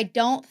 because I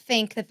don't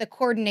think that the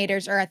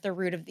coordinators are at the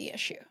root of the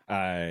issue.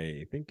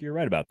 I think you're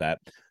right about that.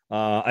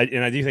 I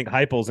do think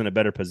Heupel's in a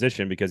better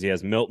position because he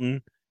has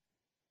Milton,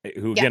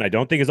 who, again, I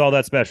don't think is all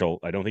that special.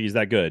 I don't think he's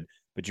that good.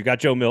 But you got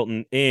Joe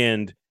Milton,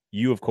 and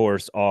you, of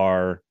course,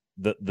 are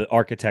the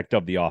architect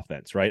of the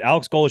offense, right?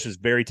 Alex Golesh is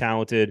very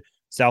talented.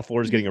 South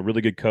Florida is getting a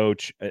really good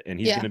coach, and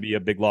he's going to be a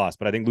big loss.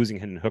 But I think losing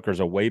Hendon Hooker is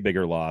a way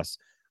bigger loss.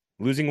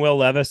 Losing Will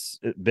Levis,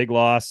 big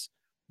loss,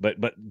 but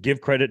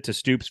give credit to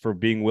Stoops for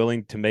being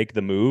willing to make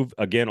the move.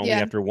 Again, only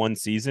after one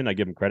season. I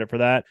give him credit for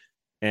that.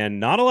 And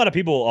not a lot of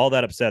people all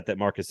that upset that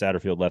Marcus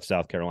Satterfield left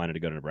South Carolina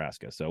to go to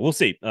Nebraska. So we'll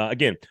see.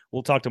 Again,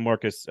 we'll talk to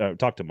Marcus. We'll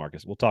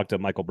talk to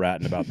Michael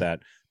Bratton about that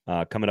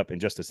coming up in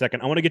just a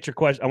second. I want to get your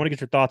question. I want to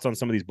get your thoughts on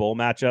some of these bowl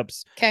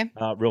matchups. Okay.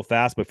 Real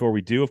fast before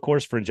we do. Of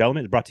course, Fringe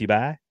Element is brought to you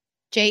by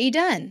J.E.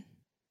 Dunn.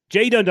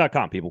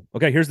 JEDunn.com, people.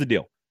 Okay, here's the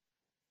deal.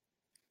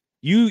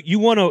 You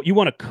want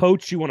to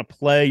coach, you want to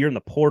play, you're in the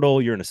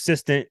portal, you're an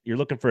assistant, you're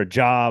looking for a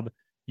job.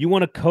 You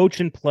want to coach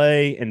and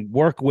play and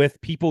work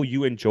with people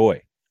you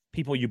enjoy,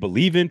 people you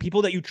believe in,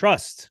 people that you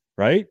trust,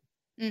 right?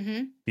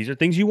 Mm-hmm. These are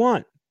things you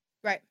want.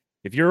 Right.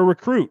 If you're a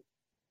recruit,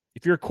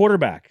 if you're a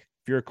quarterback,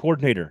 if you're a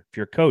coordinator, if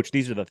you're a coach,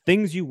 these are the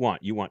things you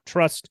want. You want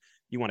trust,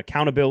 you want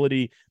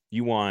accountability,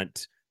 you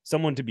want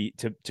someone to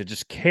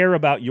just care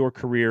about your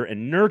career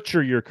and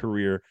nurture your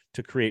career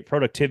to create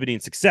productivity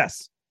and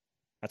success.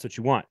 That's what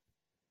you want.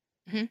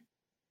 Mm-hmm.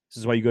 This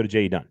is why you go to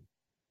J.E. Dunn.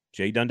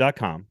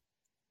 JEDunn.com.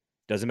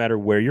 Doesn't matter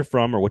where you're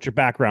from or what your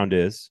background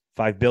is.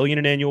 $5 billion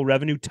in annual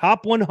revenue.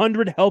 Top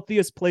 100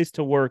 healthiest place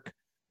to work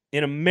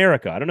in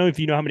America. I don't know if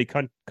you know how many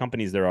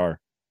companies there are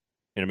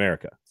in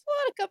America. It's a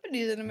lot of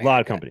companies in America. A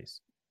lot of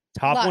companies.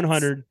 Top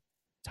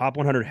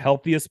 100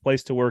 healthiest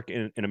place to work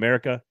in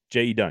America.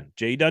 J.E. Dunn.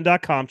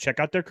 JEDunn.com. Check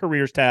out their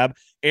careers tab.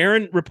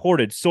 Aaron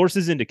reported,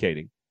 sources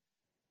indicating,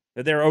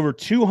 that there are over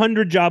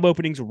 200 job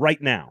openings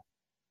right now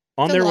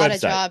on their website. A lot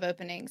of job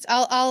openings.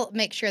 I'll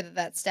make sure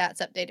that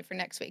stat's updated for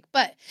next week.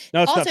 But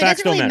no, also, it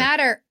doesn't really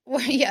matter.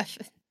 Well, yeah,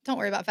 don't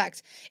worry about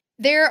facts.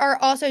 There are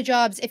also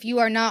jobs, if you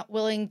are not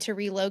willing to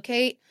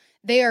relocate,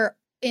 they are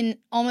in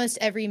almost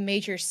every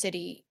major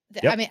city.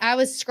 Yep. I mean, I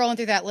was scrolling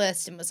through that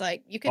list and was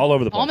like, you could all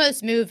over the place.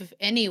 Almost move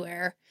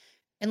anywhere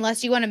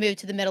unless you want to move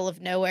to the middle of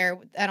nowhere.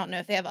 I don't know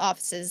if they have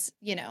offices,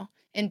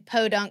 in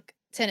Podunk,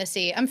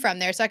 Tennessee. I'm from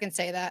there, so I can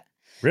say that.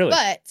 Really?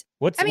 But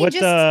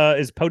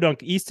is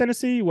Podunk East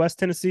Tennessee, West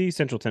Tennessee,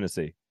 Central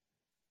Tennessee?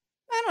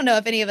 I don't know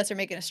if any of us are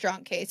making a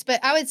strong case,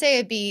 but I would say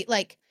it'd be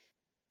like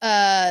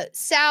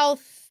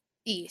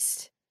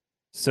southeast.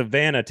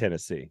 Savannah,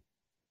 Tennessee.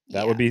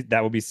 That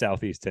would be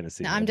southeast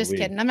Tennessee. No, I'm just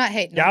kidding. I'm not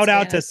hating. Shout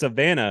out to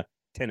Savannah,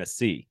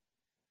 Tennessee.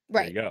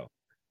 Right. There you go.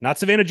 Not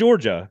Savannah,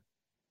 Georgia.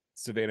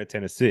 Savannah,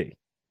 Tennessee.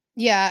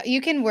 Yeah,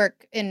 you can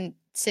work in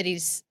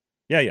cities.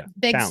 Yeah.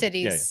 Big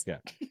cities. Yeah.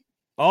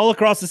 All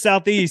across the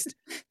Southeast,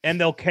 and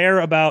they'll care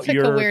about Took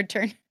a weird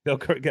turn.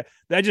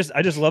 I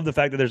just love the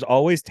fact that there's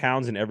always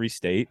towns in every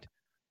state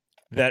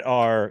that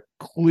are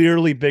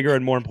clearly bigger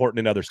and more important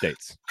in other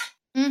states.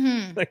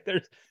 Mm-hmm.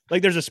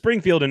 There's a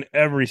Springfield in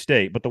every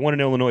state, but the one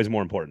in Illinois is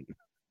more important.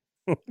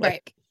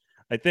 Right.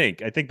 I think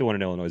the one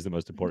in Illinois is the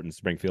most important.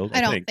 Springfield.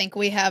 I don't think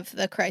we have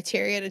the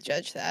criteria to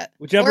judge that.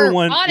 Whichever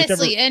one,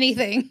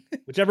 anything.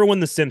 Whichever one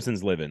the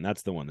Simpsons live in,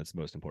 that's the one that's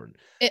most important.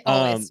 It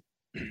always.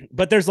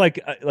 But there's like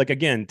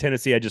again,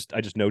 Tennessee. I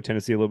just know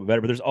Tennessee a little bit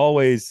better. But there's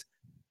always,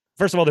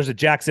 first of all, there's a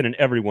Jackson in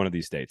every one of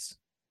these states,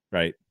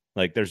 right?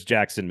 Like there's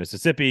Jackson,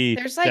 Mississippi.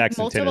 There's like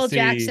Jackson, multiple Tennessee.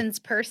 Jacksons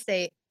per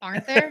state,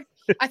 aren't there?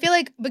 I feel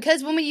like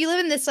because when you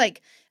live in this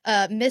like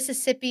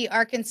Mississippi,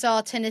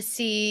 Arkansas,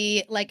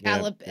 Tennessee,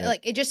 Alabama,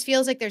 like it just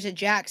feels like there's a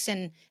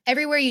Jackson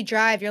everywhere you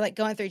drive. You're like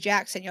going through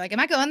Jackson. You're like, am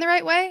I going the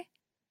right way?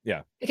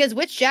 Yeah. Because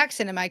which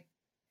Jackson am I?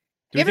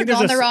 Have you ever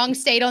gone the wrong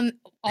state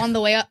on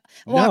the way up?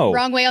 No.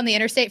 Wrong way on the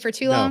interstate for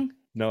too long?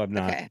 No, I've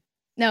not. Okay.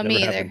 No,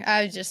 me either.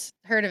 I've just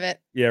heard of it.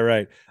 Yeah,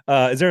 right.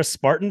 Is there a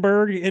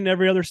Spartanburg in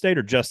every other state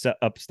or just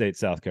upstate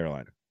South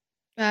Carolina?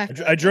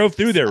 I drove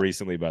through there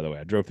recently, by the way.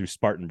 I drove through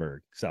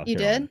Spartanburg, South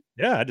Carolina. You did?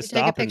 Yeah, I had to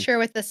stop. Take a picture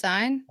with the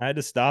sign? I had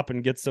to stop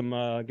and get some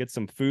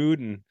food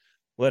and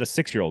let a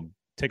 6-year-old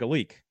take a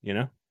leak,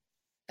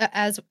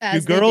 As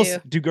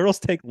do girls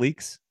take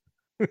leaks?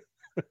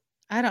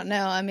 I don't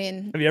know. I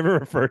mean, have you ever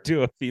referred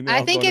to a female?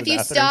 I think if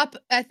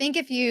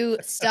you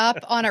stop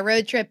on a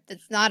road trip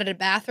that's not at a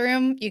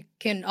bathroom, you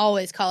can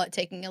always call it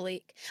taking a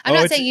leak. I'm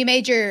not saying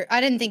I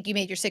didn't think you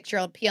made your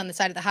 6-year-old pee on the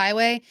side of the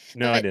highway.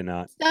 No, I did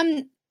not.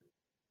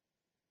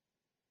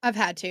 I've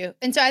had to.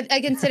 And so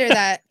I consider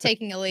that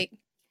taking a leak.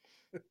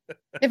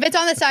 If it's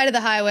on the side of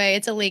the highway,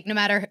 it's a leak no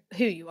matter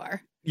who you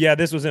are. Yeah,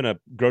 this was in a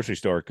grocery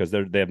store because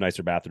they have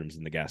nicer bathrooms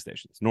than the gas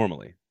stations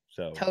normally.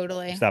 So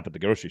totally stop at the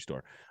grocery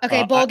store.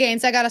 Okay, bowl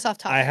games. I got us off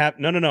topic. I have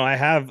no. I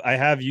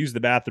have used the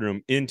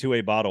bathroom into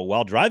a bottle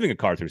while driving a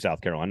car through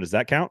South Carolina. Does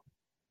that count?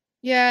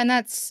 Yeah, and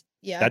that's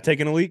that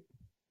taking a leak.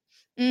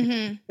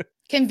 Mm-hmm.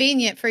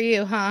 Convenient for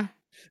you, huh?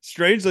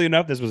 Strangely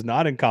enough, this was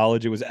not in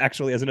college. It was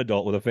actually as an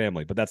adult with a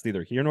family, but that's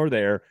neither here nor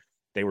there.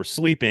 They were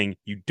sleeping.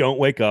 You don't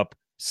wake up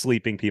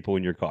sleeping people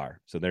in your car.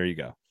 So there you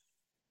go.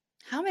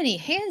 How many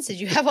hands did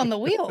you have on the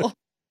wheel?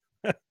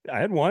 I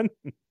had one.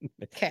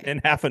 Okay.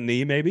 And half a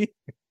knee, maybe.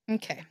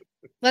 Okay.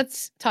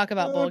 Let's talk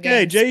about bowl games.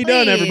 Okay, J.E.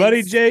 Dunn,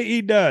 everybody.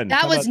 J.E. Dunn.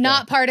 That was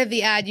not part of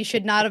the ad. You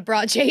should not have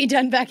brought J.E.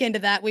 Dunn back into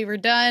that. We were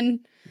done.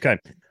 Okay.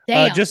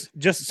 Damn.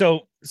 Just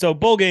so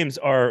bowl games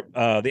are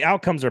the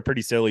outcomes are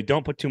pretty silly.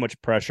 Don't put too much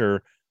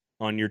pressure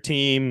on your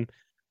team.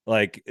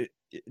 Like,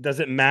 does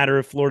it matter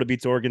if Florida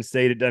beats Oregon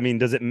State? I mean,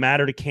 does it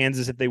matter to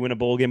Kansas if they win a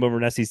bowl game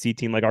over an SEC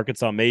team like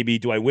Arkansas? Maybe.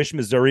 Do I wish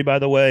Missouri, by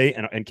the way,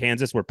 and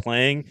Kansas were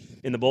playing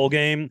in the bowl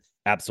game?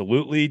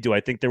 Absolutely. Do I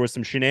think there was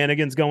some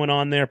shenanigans going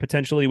on there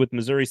potentially with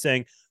Missouri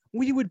saying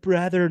we would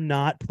rather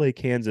not play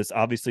Kansas?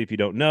 Obviously, if you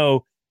don't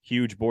know,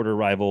 huge border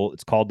rival.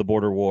 It's called the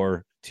Border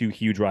War. Two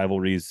huge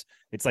rivalries.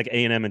 It's like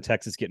A&M and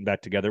Texas getting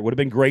back together. It would have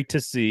been great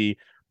to see.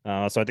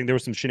 So I think there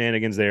was some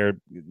shenanigans there,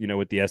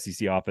 with the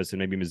SEC office and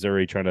maybe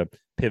Missouri trying to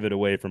pivot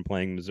away from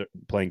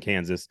playing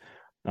Kansas.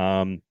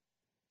 So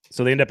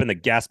they end up in the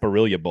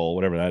Gasparilla Bowl,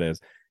 whatever that is,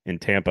 in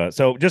Tampa.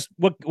 So just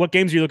what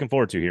games are you looking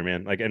forward to here,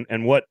 man? Like,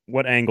 and what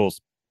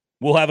angles?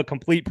 We'll have a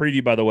complete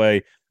preview, by the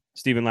way.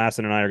 Stephen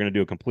Lassen and I are going to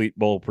do a complete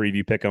bowl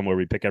preview pick 'em where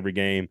we pick every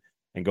game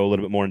and go a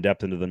little bit more in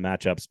depth into the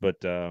matchups.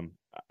 But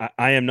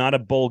I am not a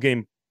bowl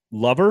game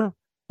lover.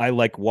 I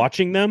like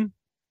watching them.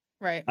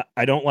 Right.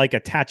 I don't like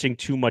attaching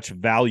too much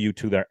value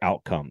to their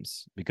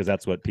outcomes because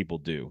that's what people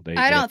do.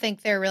 I don't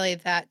think they're really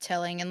that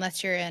telling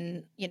unless you're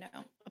in,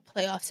 a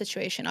playoff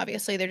situation.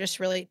 Obviously, they're just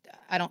really,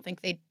 I don't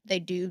think they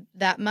do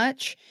that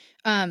much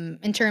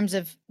in terms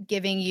of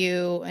giving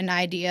you an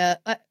idea.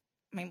 I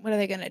mean, what are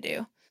they going to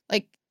do?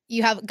 Like,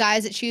 you have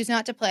guys that choose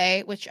not to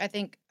play, which I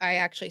think I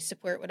actually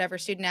support whatever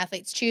student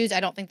athletes choose. I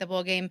don't think the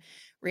bowl game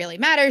really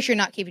matters. You're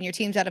not keeping your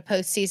teams out of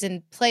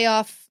postseason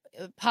playoff.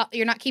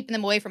 You're not keeping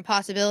them away from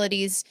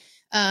possibilities.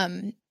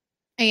 And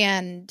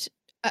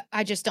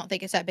I just don't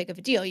think it's that big of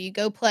a deal. You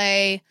go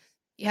play,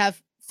 you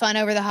have fun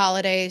over the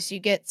holidays, you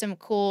get some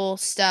cool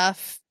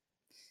stuff.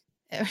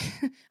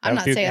 I'm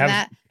not saying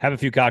that. Have a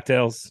few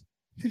cocktails.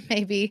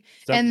 Maybe.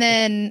 And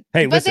then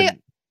hey,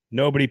 listen,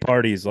 nobody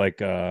parties like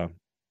the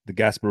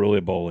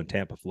Gasparilla Bowl in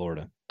Tampa,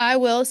 Florida. I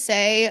will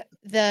say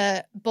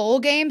the bowl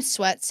game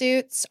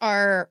sweatsuits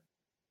are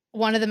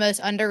one of the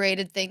most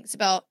underrated things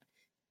about.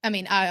 I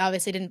mean, I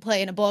obviously didn't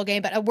play in a bowl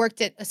game, but I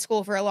worked at a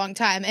school for a long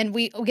time, and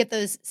we get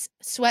those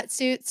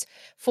sweatsuits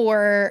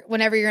for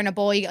whenever you're in a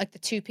bowl. You get like the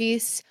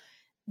 2-piece.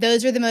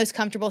 Those are the most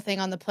comfortable thing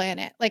on the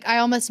planet. Like, I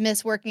almost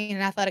miss working in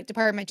an athletic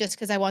department just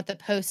because I want the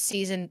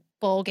postseason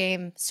bowl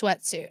game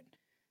sweatsuit.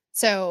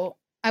 So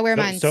I wear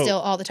mine still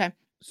all the time.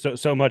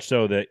 So much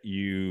so that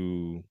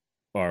you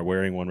are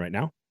wearing one right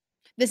now?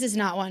 This is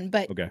not one,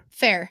 but okay.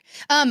 Fair.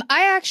 I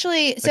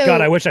actually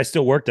God, I wish I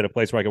still worked at a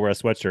place where I could wear a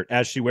sweatshirt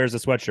as she wears a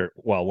sweatshirt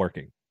while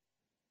working.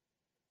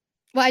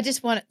 Well, I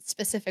just want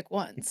specific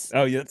ones.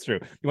 Oh, yeah, that's true.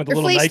 You want the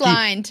little fleece Nike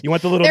lined. You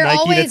want the little They're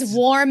Nike. They're always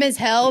warm as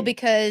hell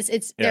because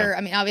they're. I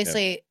mean,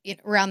 obviously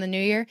around the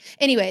New Year.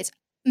 Anyways,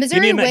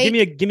 Missouri Wake.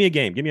 Give me a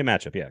game. Give me a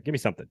matchup. Yeah, give me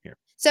something here.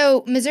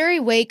 So Missouri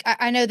Wake.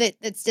 I know that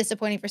it's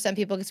disappointing for some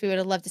people because we would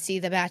have loved to see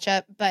the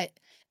matchup, but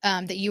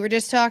that you were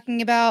just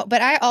talking about.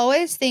 But I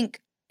always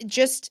think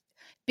just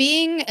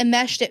being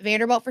enmeshed at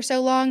Vanderbilt for so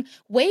long,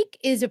 Wake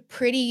is a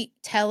pretty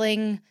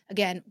telling.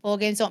 Again, bowl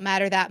games don't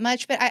matter that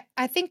much, but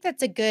I think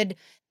that's a good.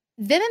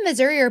 Them and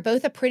Missouri are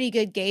both a pretty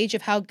good gauge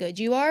of how good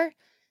you are.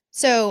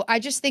 So I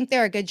just think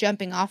they're a good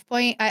jumping off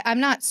point. I'm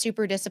not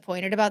super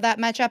disappointed about that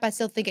matchup. I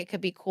still think it could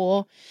be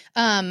cool.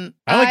 I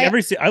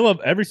love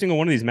every single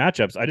one of these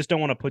matchups. I just don't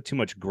want to put too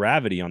much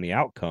gravity on the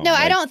outcome. No,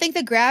 I don't think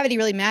the gravity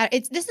really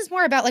matters. This is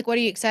more about like, what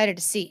are you excited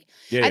to see?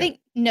 I think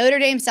Notre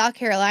Dame, South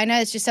Carolina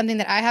is just something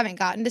that I haven't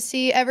gotten to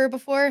see ever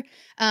before.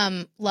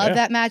 Love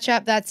that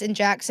matchup. That's in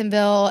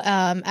Jacksonville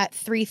at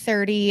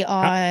 3:30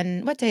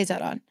 on what day is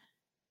that on?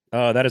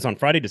 That is on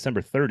Friday,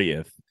 December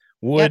 30th.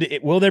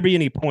 Will there be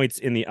any points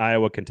in the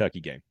Iowa-Kentucky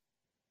game?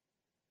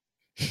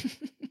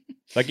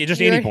 Like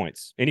just any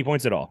points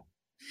at all?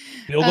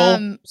 Field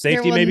goal,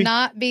 safety, maybe? There will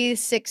not be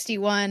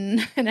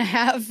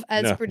 61.5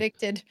 as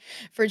predicted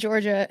for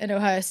Georgia and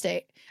Ohio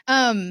State.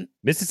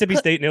 Mississippi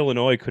State and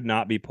Illinois could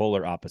not be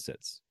polar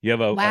opposites. You have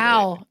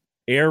a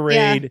air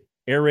raid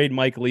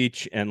Mike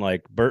Leach and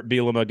like Burt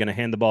Bielema going to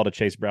hand the ball to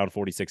Chase Brown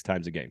 46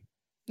 times a game.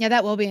 Yeah,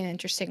 that will be an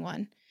interesting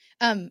one.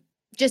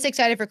 Just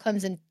excited for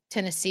Clemson,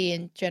 Tennessee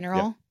in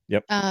general.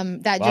 Yep.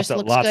 That just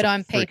looks good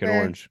on paper.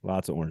 Orange.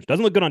 Lots of orange.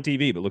 Doesn't look good on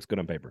TV, but looks good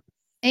on paper.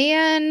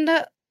 And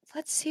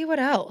let's see what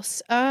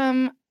else.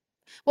 Well,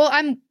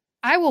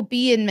 I will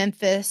be in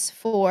Memphis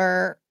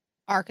for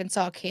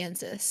Arkansas,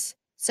 Kansas.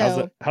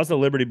 So how's the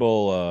Liberty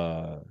Bowl?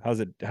 How's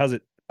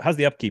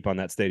the upkeep on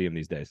that stadium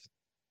these days?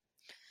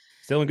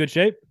 Still in good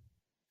shape?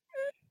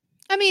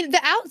 I mean,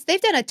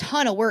 they've done a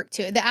ton of work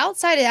to it. The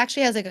outside, it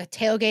actually has like a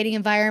tailgating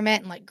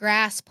environment and like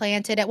grass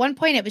planted. At one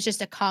point, it was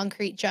just a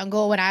concrete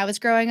jungle when I was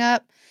growing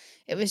up.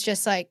 It was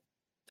just like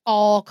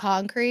all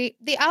concrete.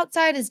 The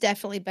outside is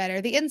definitely better.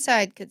 The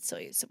inside could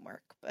still use some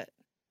work, but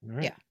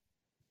right. Yeah.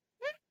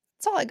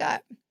 That's all I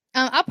got.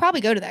 I'll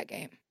probably go to that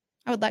game.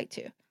 I would like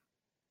to.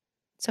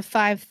 It's a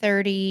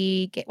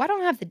 5:30 game. Why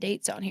don't I have the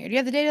dates on here? Do you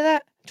have the date of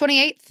that?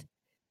 28th?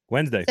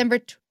 Wednesday. December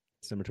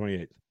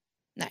 28th.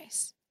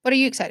 Nice. What are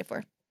you excited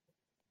for?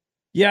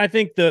 Yeah, I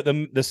think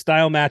the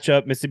style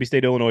matchup, Mississippi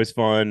State, Illinois is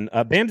fun.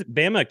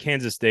 Bama,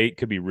 Kansas State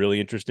could be really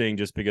interesting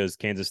just because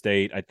Kansas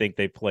State, I think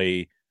they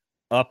play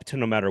up to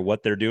no matter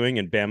what they're doing,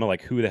 and Bama,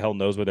 like, who the hell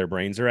knows where their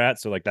brains are at?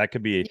 So like that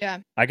could be, yeah.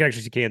 I could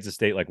actually see Kansas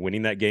State like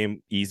winning that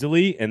game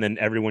easily, and then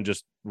everyone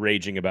just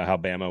raging about how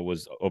Bama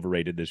was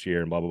overrated this year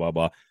and blah blah blah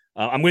blah.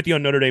 I'm with you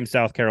on Notre Dame,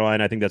 South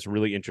Carolina. I think that's a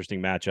really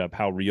interesting matchup.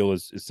 How real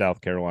is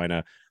South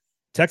Carolina?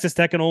 Texas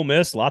Tech and Ole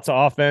Miss, lots of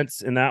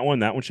offense in that one.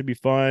 That one should be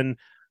fun.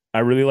 I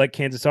really like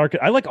Kansas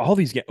Arkansas. I like all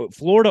these games.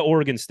 Florida,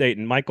 Oregon State,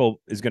 and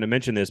Michael is going to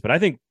mention this, but I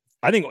think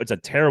it's a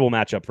terrible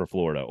matchup for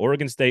Florida.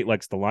 Oregon State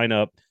likes to line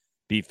up,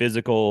 be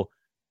physical.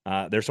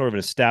 They're sort of an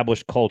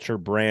established culture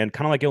brand,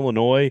 kind of like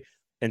Illinois.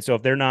 And so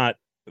if they're not,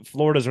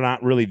 Florida's are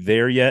not really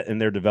there yet in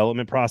their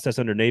development process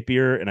under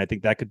Napier, and I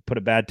think that could put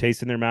a bad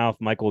taste in their mouth.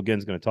 Michael again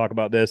is going to talk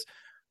about this.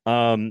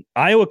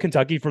 Iowa,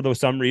 Kentucky, for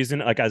some reason,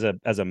 like as a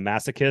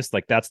masochist,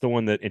 like that's the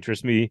one that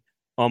interests me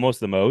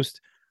almost the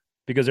most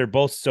because they're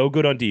both so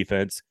good on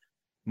defense.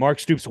 Mark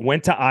Stoops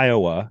went to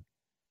Iowa,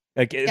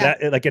 that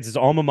it's his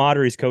alma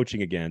mater he's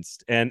coaching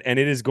against, and it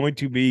is going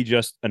to be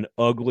just an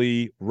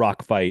ugly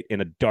rock fight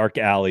in a dark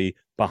alley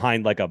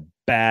behind like a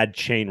bad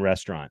chain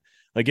restaurant.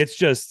 Like it's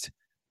just,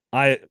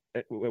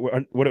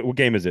 what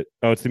game is it?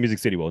 Oh, it's the Music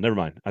City Bowl. Never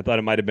mind. I thought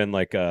it might have been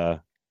like I'm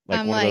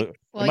one like, of those.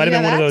 Well, it might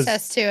have been one of those.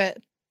 Access to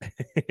it.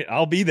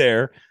 I'll be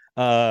there.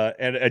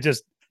 And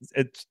it's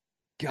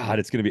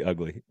going to be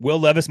ugly. Will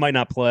Levis might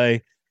not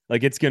play.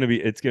 Like it's gonna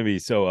be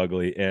so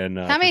ugly. And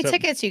how many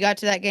tickets you got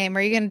to that game?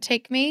 Are you gonna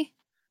take me?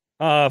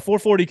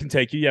 440 can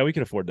take you. Yeah, we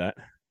can afford that.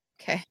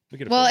 Okay.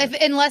 Well,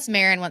 unless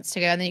Marin wants to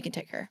go, and then you can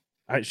take her.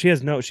 She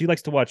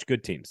likes to watch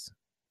good teams.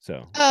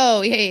 So.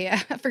 Oh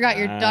yeah. I forgot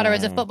your daughter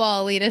was a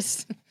football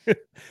elitist.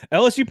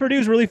 LSU Purdue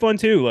is really fun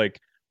too. Like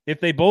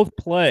if they both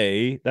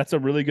play, that's a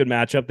really good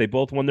matchup. They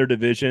both won their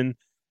division.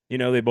 You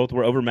know, they both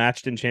were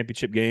overmatched in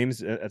championship games.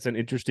 That's an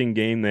interesting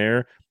game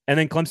there. And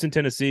then Clemson,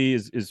 Tennessee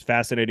is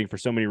fascinating for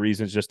so many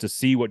reasons, just to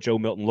see what Joe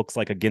Milton looks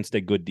like against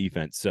a good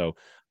defense. So,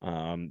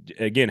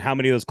 again, how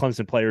many of those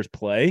Clemson players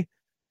play?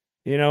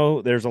 You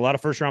know, there's a lot of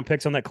first-round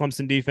picks on that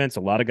Clemson defense.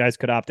 A lot of guys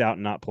could opt out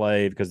and not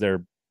play because they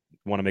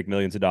want to make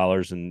millions of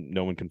dollars, and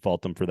no one can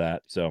fault them for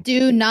that. So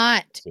do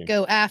not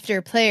go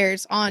after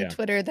players on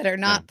Twitter that are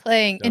not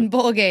playing in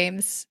bowl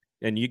games.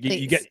 And you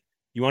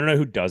want to know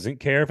who doesn't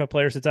care if a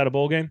player sits out a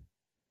bowl game?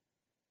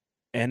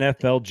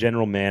 NFL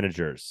general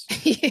managers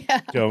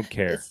don't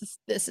care.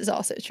 This is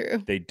also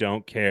true. They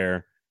don't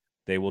care.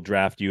 They will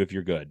draft you if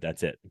you're good.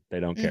 That's it.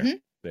 They don't care.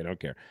 They don't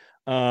care.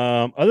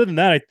 Other than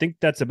that, I think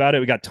that's about it.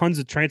 We got tons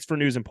of transfer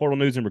news and portal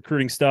news and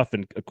recruiting stuff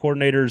and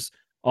coordinators.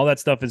 All that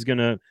stuff is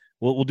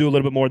we'll do a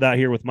little bit more of that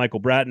here with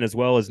Michael Bratton, as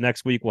well as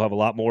next week we'll have a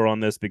lot more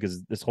on this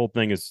because this whole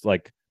thing is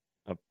like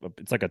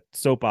it's like a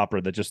soap opera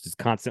that just is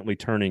constantly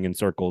turning in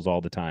circles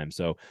all the time.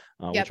 So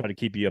we'll try to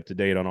keep you up to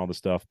date on all the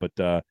stuff,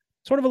 but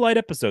sort of a light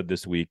episode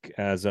this week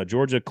as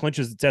Georgia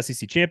clinches its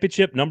SEC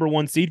championship, number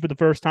 1 seed for the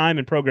first time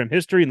in program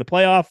history in the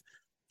playoff,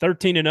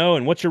 13-0.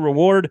 And what's your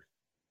reward?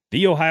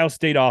 The Ohio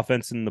State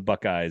offense and the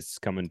Buckeyes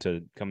coming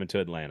to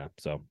Atlanta.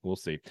 So we'll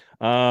see.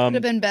 Could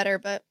have been better,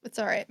 but it's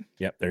all right.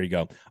 Yep, there you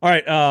go. All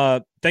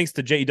right. Thanks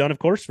to J.E. Dunn, of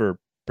course, for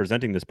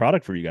presenting this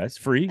product for you guys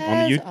free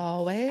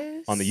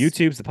always on the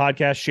YouTubes, the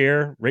podcast,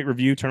 share, rate,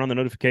 review, turn on the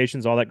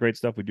notifications, all that great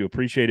stuff. We do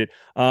appreciate it.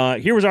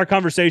 Here was our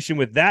conversation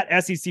with that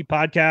SEC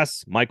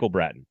podcast, Michael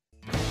Bratton.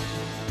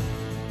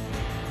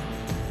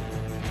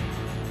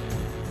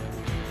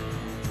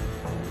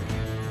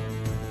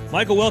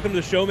 Michael, welcome to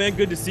the show, man.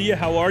 Good to see you.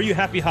 How are you?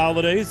 Happy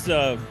holidays.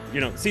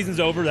 Season's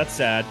over. That's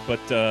sad,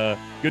 but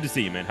good to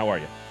see you, man. How are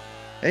you?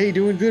 Hey,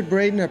 doing good,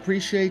 Braden. I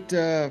appreciate,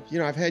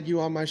 I've had you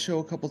on my show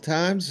a couple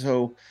times,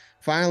 so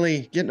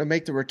finally getting to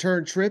make the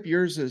return trip.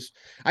 Yours is,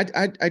 I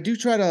do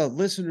try to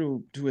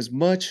listen to as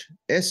much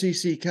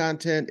SEC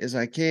content as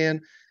I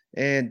can,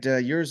 and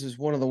yours is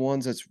one of the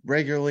ones that's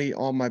regularly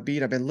on my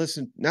beat. I've been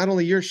listening, not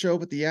only your show,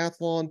 but the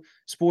Athlon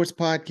Sports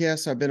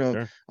Podcast. I've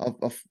been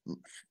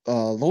a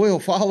loyal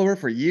follower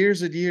for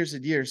years and years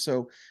and years.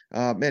 So,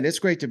 man, it's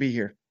great to be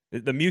here.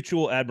 The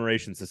Mutual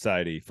Admiration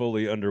Society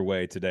fully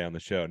underway today on the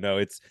show. No,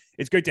 it's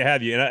great to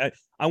have you. And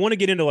I want to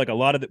get into like a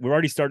lot of we're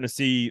already starting to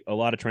see a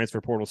lot of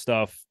transfer portal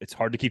stuff. It's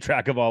hard to keep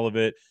track of all of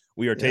it.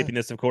 We are taping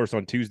this, of course,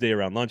 on Tuesday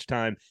around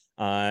lunchtime.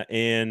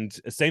 And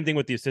same thing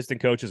with the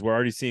assistant coaches. We're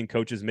already seeing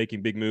coaches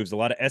making big moves. A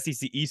lot of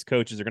SEC East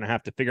coaches are going to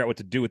have to figure out what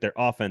to do with their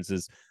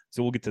offenses.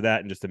 So we'll get to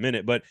that in just a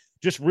minute. But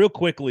just real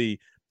quickly,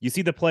 you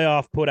see the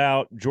playoff put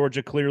out.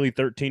 Georgia clearly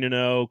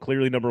 13-0,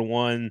 clearly number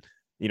one.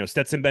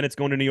 Stetson Bennett's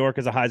going to New York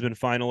as a Heisman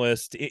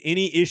finalist.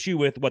 Any issue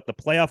with what the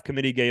playoff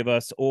committee gave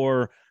us,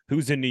 or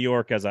who's in New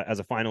York as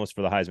a finalist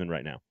for the Heisman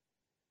right now?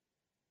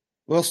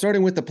 Well,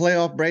 starting with the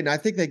playoff, Braden, I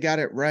think they got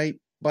it right.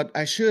 But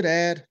I should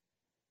add,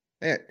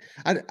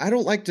 I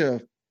don't like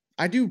to –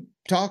 I do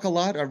talk a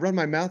lot. I run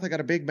my mouth. I got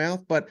a big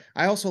mouth. But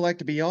I also like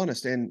to be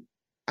honest. And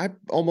I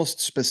almost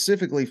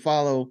specifically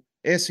follow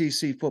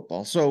SEC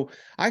football. So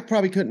I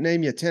probably couldn't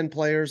name you 10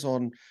 players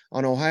on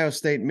Ohio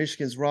State and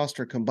Michigan's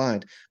roster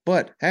combined.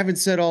 But having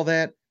said all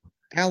that,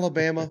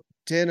 Alabama,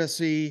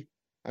 Tennessee,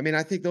 I mean,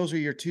 I think those are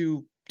your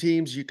two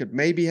teams you could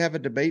maybe have a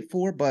debate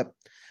for. But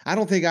I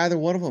don't think either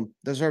one of them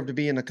deserve to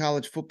be in the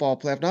college football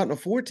playoff, not in a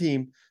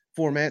 4-team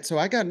format. So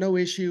I got no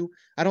issue.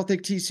 I don't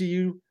think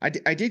TCU, I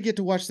did get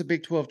to watch the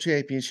Big 12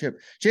 championship.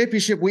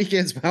 Championship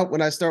weekend's about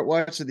when I start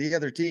watching the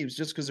other teams,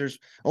 just because there's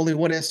only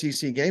one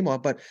SEC game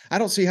on. But I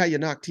don't see how you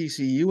knock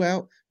TCU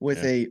out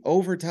with a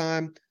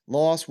overtime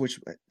loss, which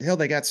hell,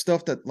 they got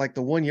stuffed at like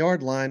the 1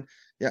 yard line.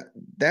 Yeah,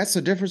 that's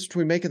the difference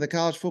between making the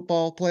college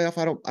football playoff.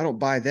 I don't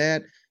buy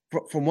that.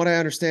 From what I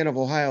understand of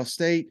Ohio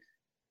State,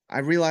 I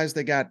realize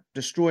they got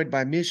destroyed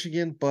by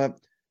Michigan, but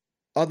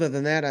other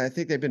than that, I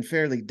think they've been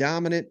fairly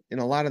dominant in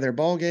a lot of their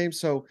ball games.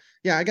 So,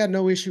 yeah, I got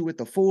no issue with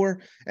the 4.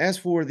 As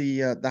for the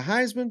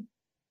Heisman,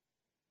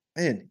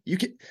 man,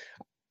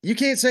 you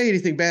can't say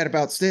anything bad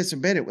about Stetson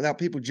Bennett without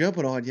people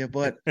jumping on you.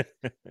 But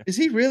is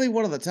he really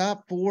one of the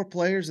top 4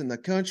 players in the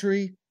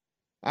country?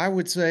 I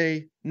would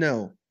say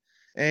no.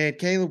 And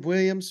Caleb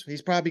Williams,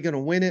 he's probably going to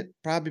win it,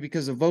 probably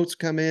because the votes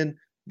come in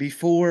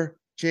before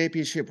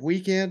championship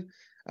weekend.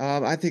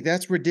 I think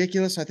that's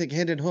ridiculous. I think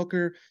Hendon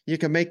Hooker, you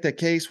can make the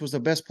case, was the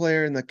best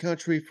player in the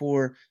country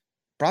for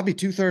probably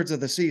 2/3 of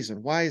the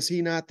season. Why is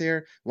he not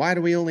there? Why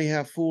do we only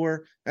have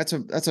 4?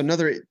 That's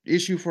another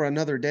issue for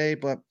another day.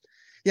 But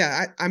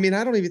yeah, I mean,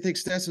 I don't even think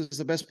Stetson is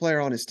the best player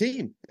on his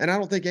team. And I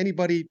don't think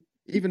anybody,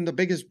 even the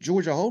biggest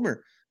Georgia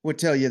homer, would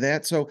tell you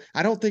that. So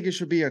I don't think it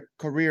should be a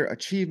career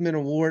achievement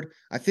award.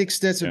 I think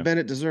Stetson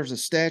Bennett deserves a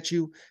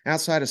statue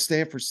outside of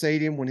Stanford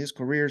Stadium when his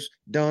career's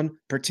done,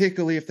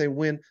 particularly if they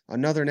win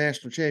another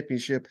national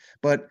championship.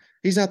 But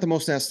he's not the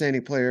most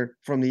outstanding player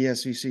from the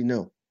SEC,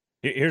 no.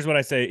 Here's what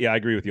I say. Yeah, I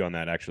agree with you on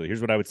that, actually.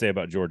 Here's what I would say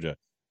about Georgia.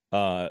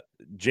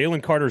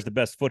 Jalen Carter is the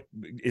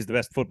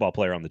best football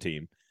player on the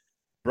team.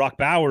 Brock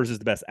Bowers is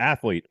the best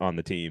athlete on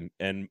the team.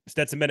 And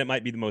Stetson Bennett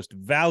might be the most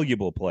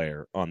valuable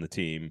player on the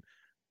team.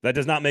 That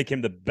does not make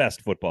him the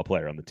best football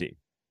player on the team.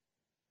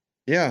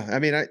 Yeah, I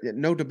mean,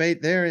 no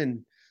debate there.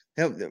 And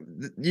hell,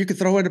 you could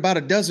throw in about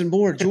a dozen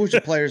more Georgia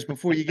players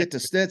before you get to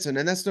Stetson,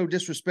 and that's no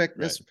disrespect.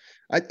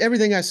 Right.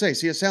 Everything I say.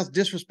 See, it sounds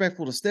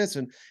disrespectful to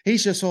Stetson.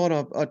 He's just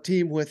on a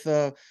team with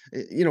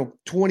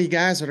 20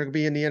 guys that are going to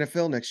be in the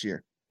NFL next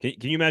year. Can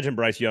you imagine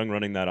Bryce Young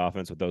running that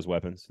offense with those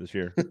weapons this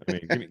year? I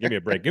mean, give me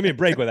a break. Give me a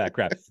break with that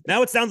crap.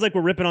 Now it sounds like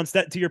we're ripping on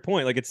Stetson. To your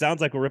point, like it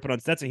sounds like we're ripping on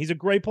Stetson. He's a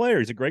great player.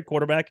 He's a great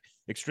quarterback,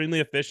 extremely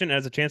efficient,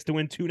 has a chance to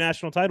win 2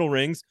 national title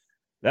rings.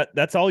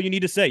 That's all you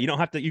need to say. You don't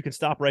have to. You can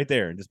stop right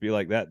there and just be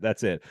like that.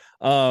 That's it.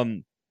 All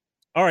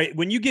right.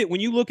 When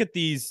you look at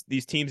these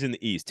teams in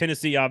the East,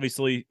 Tennessee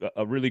obviously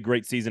a really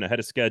great season ahead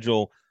of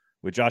schedule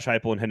with Josh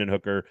Heupel and Hendon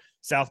Hooker.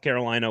 South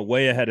Carolina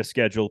way ahead of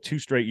schedule, 2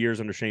 straight years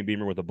under Shane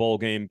Beamer with a bowl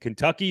game.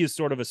 Kentucky has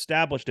sort of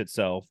established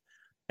itself,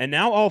 and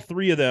now all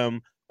 3 of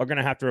them are going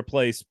to have to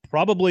replace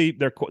probably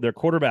their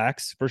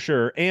quarterbacks for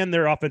sure and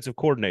their offensive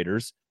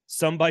coordinators.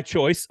 Some by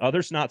choice,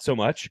 others not so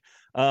much.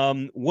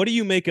 What do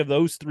you make of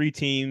those 3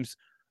 teams?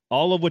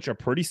 All of which are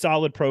pretty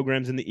solid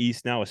programs in the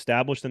East now,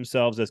 established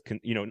themselves as I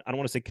don't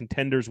want to say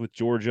contenders with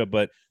Georgia,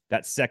 but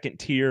that second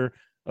tier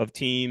of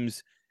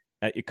teams.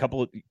 A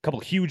couple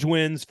huge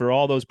wins for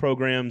all those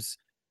programs.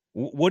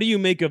 What do you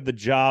make of the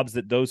jobs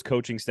that those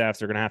coaching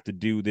staffs are going to have to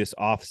do this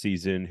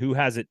offseason? Who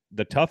has it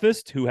the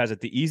toughest? Who has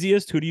it the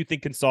easiest? Who do you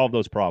think can solve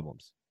those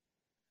problems?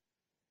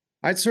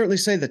 I'd certainly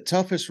say the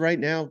toughest right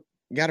now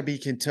got to be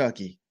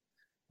Kentucky,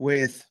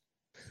 with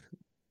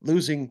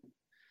losing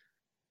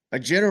a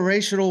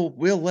generational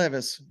Will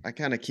Levis. I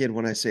kind of kid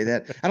when I say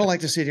that. I don't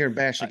like to sit here and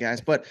bash the guys,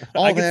 but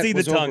all I can that see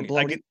was the tongue.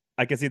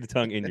 I can see the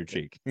tongue in your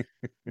cheek.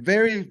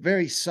 Very,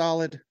 very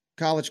solid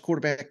college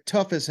quarterback,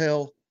 tough as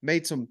hell,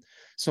 made some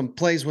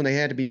plays when they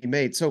had to be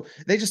made. So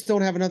they just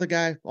don't have another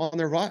guy on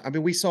their roster. I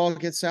mean, we saw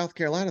against South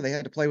Carolina, they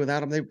had to play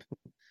without him.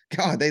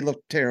 They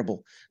looked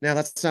terrible. Now,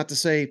 that's not to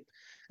say,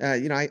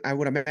 I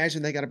would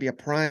imagine they got to be a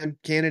prime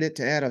candidate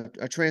to add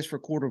a transfer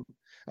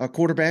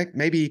quarterback,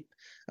 maybe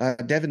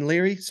Devin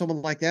Leary,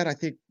 someone like that. I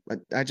think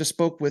I just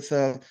spoke with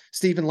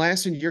Stephen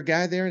Lasson, your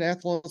guy there at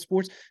Athlon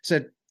Sports,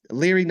 said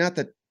Leary, not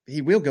that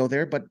he will go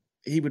there, but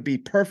he would be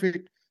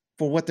perfect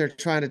for what they're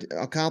trying to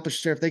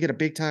accomplish there. If they get a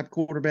big-time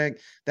quarterback,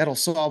 that'll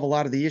solve a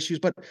lot of the issues.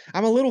 But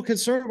I'm a little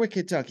concerned with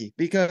Kentucky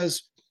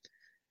because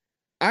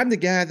I'm the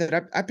guy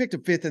that I picked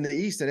him 5th in the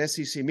East at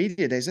SEC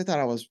Media Days. I thought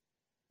I was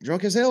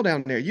drunk as hell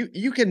down there.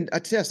 You can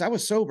attest. I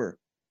was sober,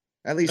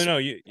 at least. No,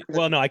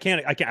 no, I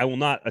can't. I will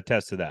not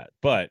attest to that,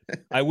 but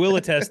I will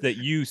attest that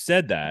you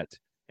said that,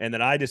 and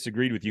that I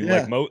disagreed with you.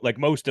 Yeah. Like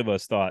most of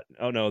us thought,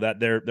 oh no, that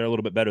they're a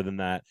little bit better than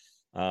that.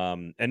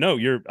 And no,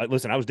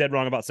 listen. I was dead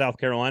wrong about South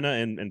Carolina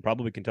and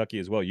probably Kentucky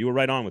as well. You were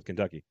right on with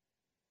Kentucky.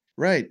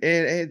 Right,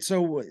 and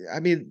so I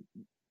mean,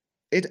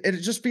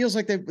 it just feels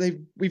like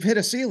we've hit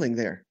a ceiling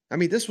there. I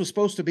mean, this was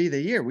supposed to be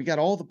the year. We got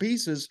all the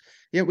pieces,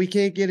 yet we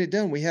can't get it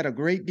done. We had a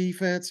great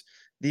defense.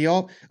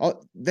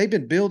 They've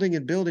been building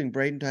and building,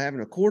 Braden, to having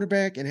a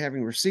quarterback and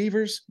having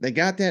receivers. They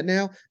got that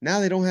now. Now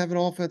they don't have an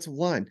offensive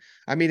line.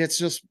 I mean,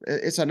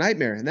 it's a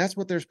nightmare, and that's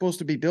what they're supposed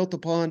to be built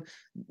upon.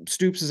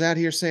 Stoops is out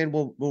here saying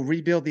we'll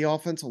rebuild the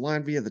offensive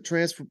line via the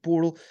transfer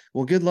portal.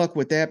 Well, good luck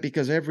with that,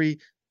 because every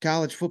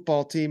college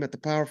football team at the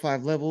Power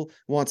 5 level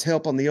wants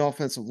help on the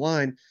offensive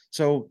line.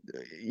 So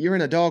you're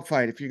in a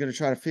dogfight if you're going to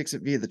try to fix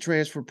it via the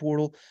transfer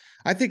portal.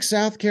 I think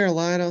South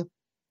Carolina,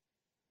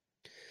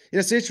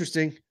 it's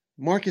interesting.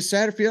 Marcus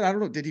Satterfield, I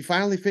don't know. Did he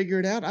finally figure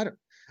it out?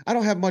 I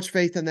don't have much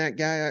faith in that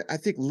guy. I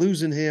think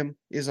losing him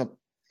is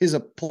a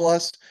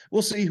plus.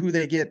 We'll see who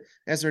they get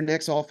as their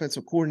next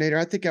offensive coordinator.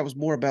 I think that was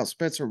more about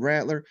Spencer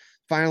Rattler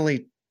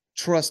finally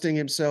trusting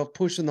himself,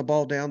 pushing the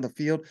ball down the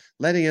field,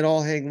 letting it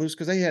all hang loose,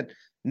 because they had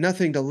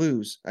nothing to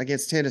lose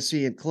against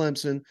Tennessee and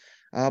Clemson.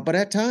 But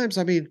at times,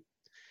 I mean,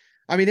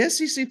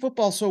 SEC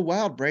football is so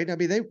wild, Braden. I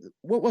mean,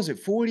 what was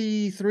it,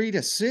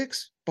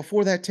 43-6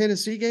 before that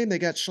Tennessee game? They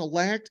got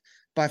shellacked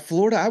by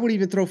Florida. I would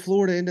even throw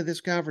Florida into this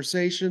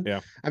conversation. Yeah.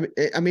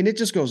 I mean, it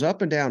just goes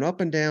up and down,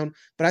 up and down.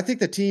 But I think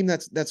the team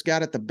that's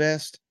got it the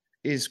best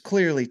is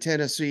clearly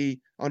Tennessee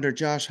under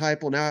Josh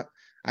Heupel. Now,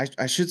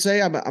 I should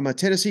say I'm a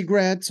Tennessee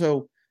grad,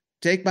 so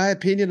take my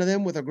opinion of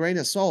them with a grain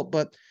of salt.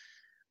 But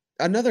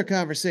another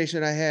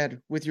conversation I had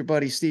with your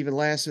buddy Steven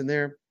Lasson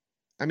there,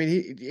 I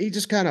mean, he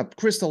just kind of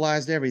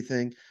crystallized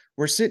everything.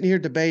 We're sitting here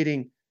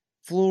debating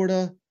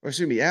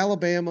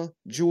Alabama,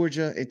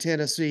 Georgia, and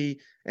Tennessee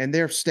and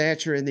their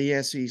stature in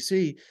the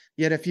SEC.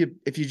 Yet if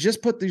you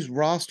just put these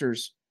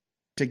rosters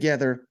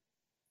together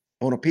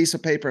on a piece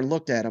of paper and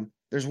looked at them,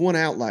 there's one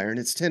outlier, and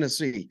it's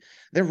Tennessee.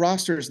 Their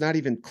roster is not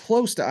even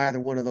close to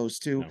either one of those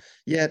two. No.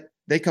 Yet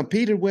they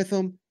competed with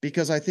them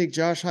because I think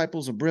Josh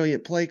Heupel's a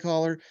brilliant play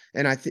caller,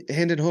 and I think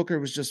Hendon Hooker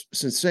was just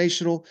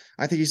sensational.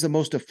 I think he's the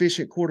most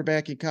efficient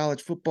quarterback in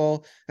college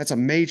football. That's a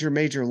major,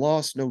 major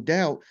loss, no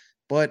doubt.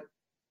 But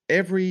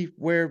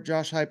everywhere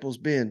Josh Heupel's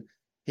been,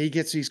 he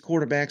gets these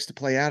quarterbacks to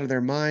play out of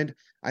their mind.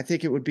 I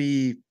think it would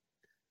be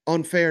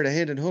unfair to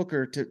Hendon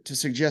Hooker to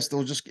suggest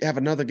they'll just have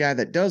another guy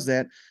that does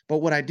that. But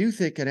what I do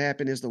think could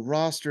happen is the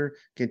roster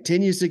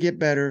continues to get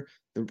better.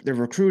 They're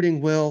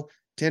recruiting well.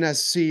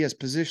 Tennessee has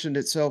positioned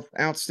itself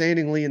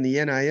outstandingly in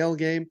the NIL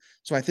game.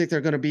 So I think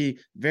they're going to be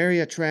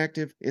very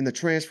attractive in the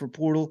transfer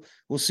portal.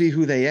 We'll see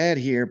who they add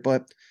here.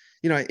 But,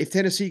 if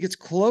Tennessee gets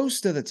close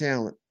to the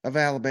talent of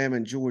Alabama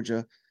and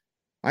Georgia,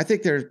 I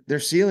think their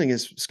ceiling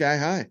is sky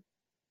high.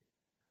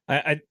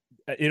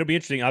 It'll be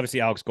interesting.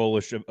 Obviously, Alex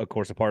Golesh, of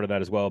course, a part of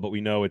that as well. But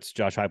we know it's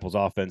Josh Heupel's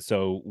offense.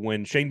 So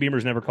when Shane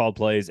Beamer's never called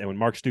plays and when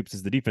Mark Stoops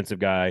is the defensive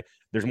guy,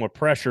 there's more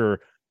pressure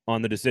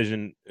on the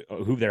decision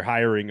who they're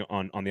hiring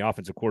on the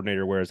offensive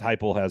coordinator, whereas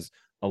Heupel has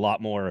a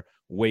lot more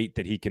weight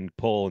that he can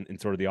pull in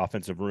sort of the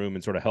offensive room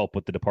and sort of help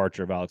with the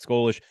departure of Alex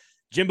Golesh.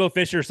 Jimbo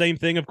Fisher, same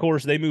thing, of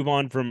course. They move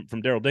on from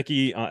Daryl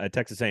Dickey at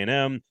Texas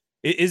A&M.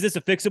 Is this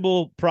a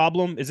fixable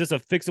problem? Is this a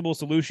fixable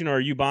solution, or are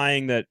you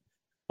buying that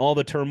all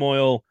the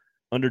turmoil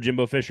under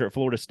Jimbo Fisher at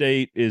Florida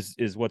State is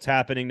what's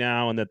happening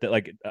now, and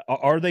that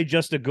are they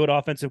just a good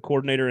offensive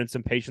coordinator and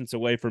some patience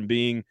away from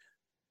being,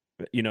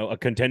 a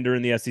contender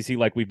in the SEC,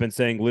 like we've been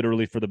saying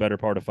literally for the better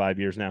part of 5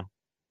 years now?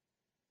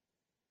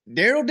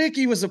 Daryl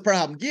Dickey was the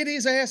problem. Get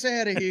his ass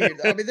out of here.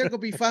 I mean, they're going to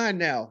be fine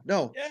now.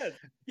 No.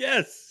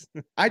 Yes.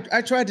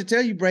 I tried to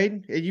tell you,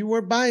 Braden, and you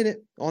weren't buying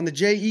it on the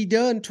J.E.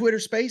 Dunn Twitter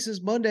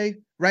Spaces Monday,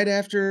 right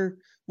after,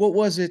 what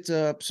was it,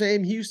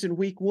 Sam Houston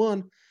week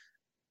 1.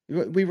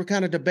 We were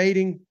kind of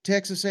debating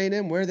Texas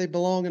A&M, where they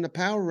belong in the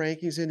power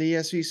rankings in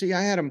the SEC.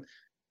 I had them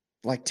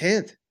like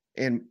 10th,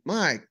 and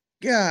my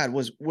God,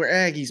 were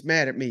Aggies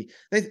mad at me.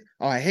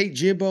 I hate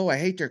Jimbo. I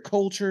hate their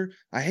culture.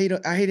 I hate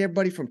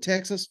everybody from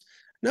Texas.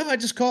 No, I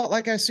just call it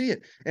like I see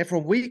it. And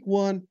from week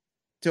 1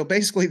 till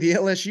basically the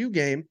LSU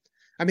game,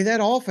 I mean, that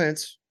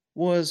offense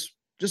was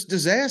just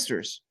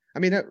disastrous. I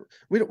mean,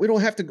 we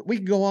don't have to. We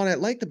can go on at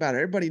length about it.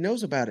 Everybody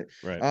knows about it.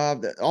 Right.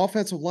 The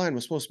offensive line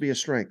was supposed to be a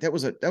strength. That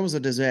was a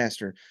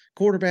disaster.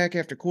 Quarterback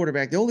after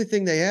quarterback. The only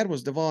thing they had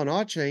was Devon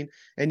Achane,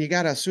 and you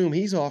got to assume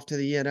he's off to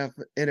the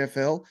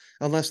NFL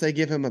unless they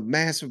give him a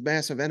massive,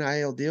 massive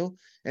NIL deal.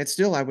 And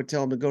still, I would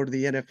tell him to go to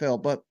the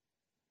NFL. But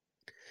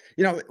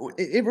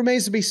it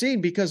remains to be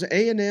seen, because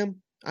A&M.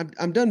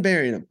 I'm done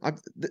burying them.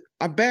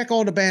 I'm back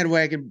on the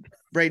bandwagon,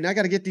 Braden. I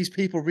got to get these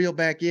people reeled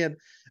back in.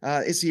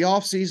 It's the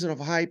off season of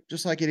hype,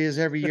 just like it is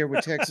every year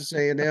with Texas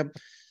A&M.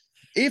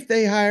 If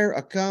they hire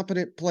a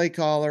competent play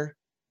caller,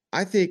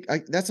 I think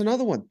that's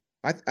another one.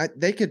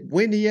 They could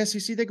win the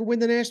SEC. They could win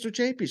the national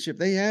championship.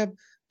 They have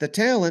the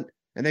talent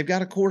and they've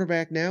got a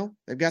quarterback now.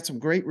 They've got some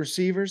great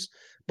receivers,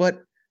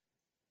 but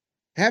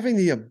having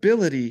the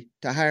ability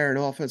to hire an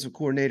offensive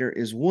coordinator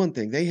is one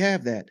thing. They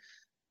have that.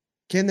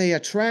 Can they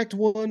attract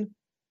one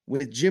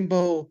with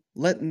Jimbo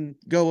letting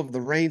go of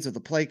the reins of the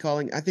play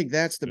calling? I think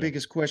that's the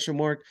biggest question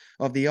mark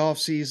of the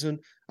offseason.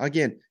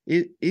 Again,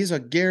 is a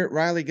Garrett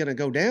Riley going to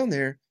go down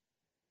there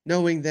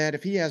knowing that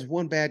if he has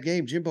one bad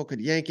game, Jimbo could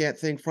yank that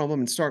thing from him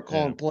and start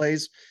calling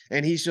plays,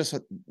 and he's just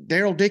a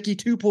Daryl Dickey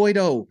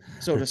 2.0,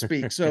 so to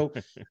speak. So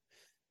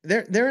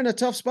they're in a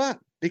tough spot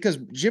because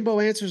Jimbo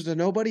answers to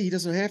nobody. He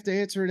doesn't have to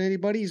answer to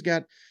anybody. He's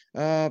got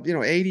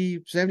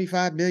 80,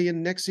 75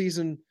 million next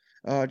season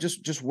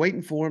just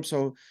waiting for him.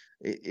 So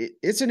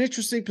it's an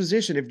interesting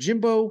position. If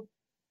Jimbo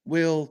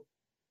will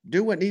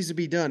do what needs to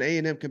be done,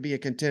 A&M could be a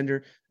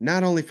contender,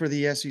 not only for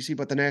the SEC,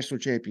 but the national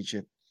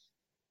championship.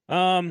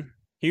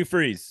 Hugh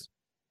Freeze,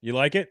 you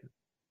like it?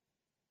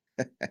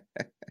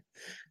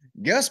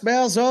 Gus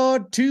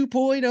Malzahn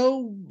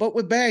 2.0, but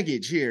with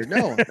baggage here.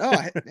 No,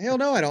 hell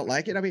no, I don't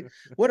like it. I mean,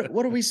 what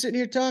are we sitting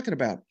here talking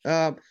about?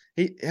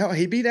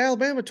 He beat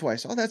Alabama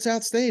twice. Oh, that's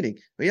outstanding.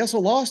 But he also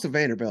lost to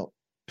Vanderbilt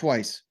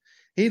twice.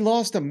 He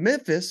lost to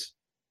Memphis,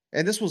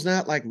 and this was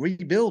not like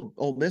rebuild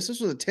Ole Miss. This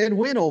was a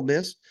 10-win Ole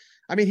Miss.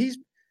 I mean,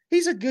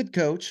 he's a good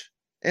coach,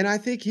 and I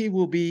think he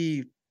will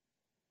be,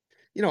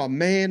 a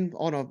man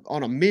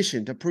on a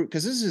mission to prove,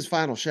 because this is his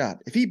final shot.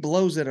 If he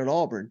blows it at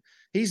Auburn,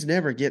 he's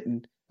never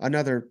getting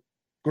another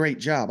great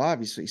job,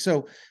 obviously.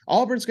 So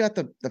Auburn's got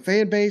the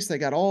fan base. They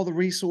got all the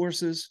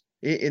resources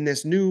in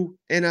this new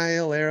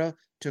NIL era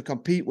to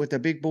compete with the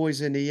big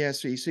boys in the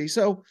SEC.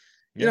 So,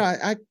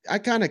 I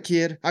kind of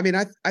kid. I mean,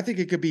 I think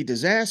it could be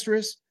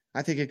disastrous.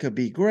 I think it could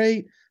be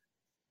great.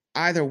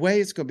 Either way,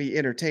 it's going to be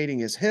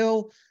entertaining as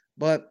hell.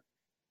 But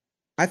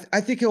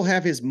I think he'll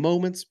have his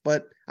moments,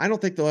 but I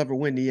don't think they'll ever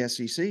win the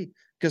SEC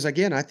because,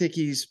 again, I think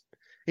he's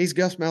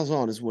Gus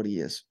Malzahn is what he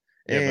is.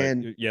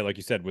 Yeah, like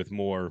you said, with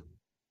more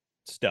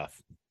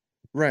stuff.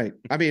 Right.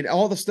 I mean,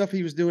 all the stuff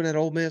he was doing at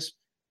Ole Miss,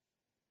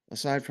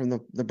 aside from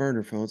the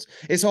burner phones,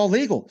 it's all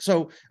legal.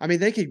 So, I mean,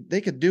 they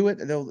could do it.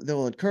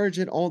 They'll encourage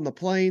it on the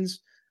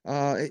planes.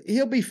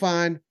 He'll be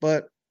fine,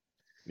 but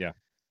yeah,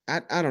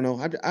 I don't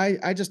know.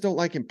 I just don't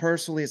like him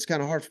personally. It's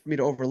kind of hard for me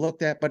to overlook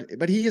that,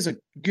 but he is a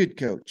good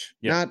coach,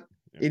 not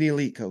an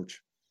elite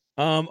coach.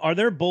 Are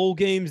there bowl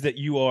games that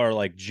you are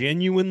like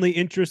genuinely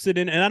interested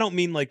in? And I don't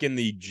mean like in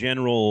the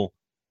general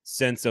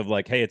sense of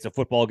like, hey, it's a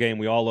football game.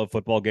 We all love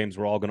football games.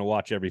 We're all going to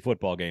watch every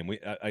football game.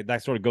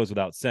 That sort of goes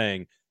without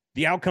saying.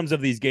 The outcomes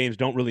of these games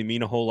don't really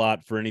mean a whole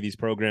lot for any of these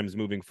programs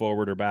moving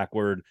forward or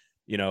backward.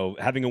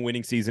 Having a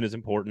winning season is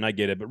important. I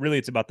get it. But really,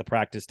 it's about the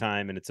practice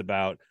time, and it's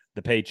about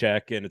the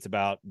paycheck, and it's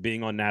about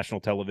being on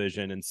national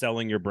television and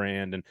selling your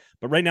brand.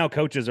 But right now,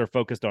 coaches are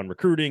focused on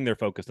recruiting. They're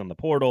focused on the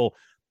portal.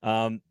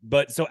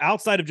 But so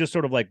outside of just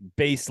sort of like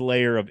base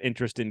layer of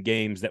interest in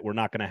games that we're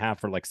not going to have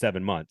for like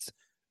 7 months,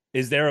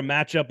 is there a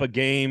matchup, a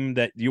game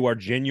that you are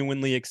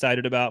genuinely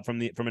excited about from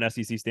an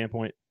SEC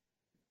standpoint?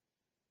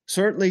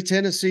 Certainly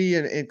Tennessee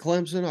and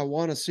Clemson, I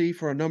want to see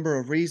for a number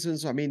of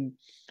reasons. I mean,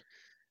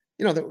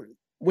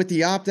 with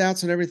the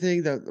opt-outs and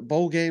everything, the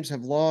bowl games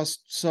have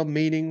lost some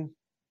meaning.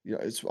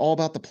 It's all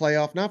about the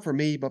playoff, not for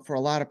me, but for a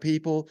lot of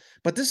people.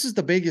 But this is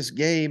the biggest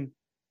game,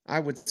 I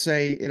would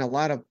say, in a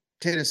lot of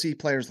Tennessee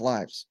players'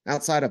 lives.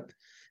 Outside of,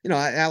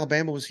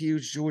 Alabama was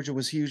huge, Georgia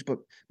was huge, but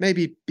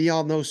maybe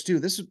beyond those two,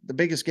 this is the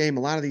biggest game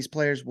a lot of these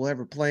players will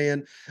ever play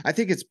in. I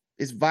think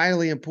it's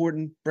vitally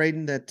important,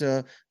 Braden,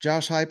 that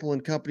Josh Heupel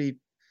and company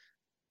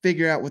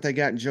figure out what they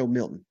got in Joe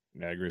Milton.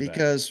 Yeah, I agree with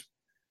because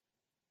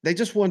they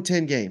just won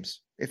 10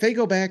 games. If they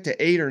go back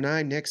to 8 or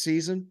 9 next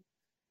season,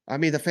 I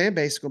mean, the fan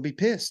base is going to be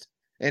pissed.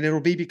 And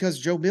it'll be because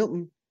Joe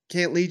Milton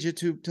can't lead you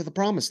to the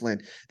promised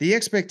land. The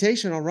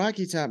expectation on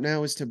Rocky Top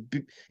now is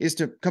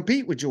to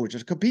compete with Georgia,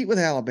 to compete with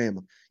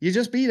Alabama. You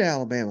just beat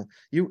Alabama.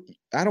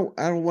 I don't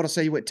want to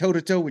say you went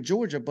toe-to-toe with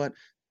Georgia, but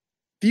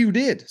few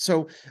did.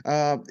 So,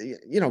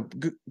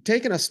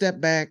 taking a step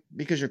back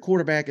because your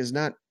quarterback is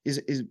not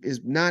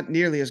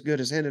nearly as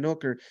good as Hendon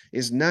Hooker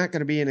is not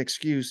going to be an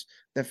excuse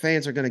that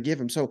fans are going to give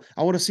him. So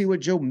I want to see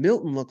what Joe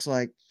Milton looks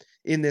like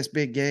in this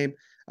big game.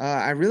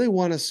 I really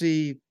want to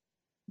see,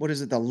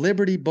 the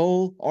Liberty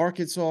Bowl,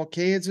 Arkansas,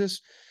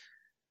 Kansas.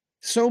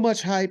 So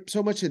much hype,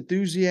 so much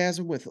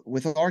enthusiasm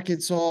with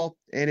Arkansas.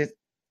 And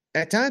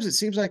at times it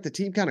seems like the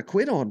team kind of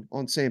quit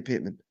on Sam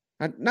Pittman.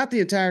 Not the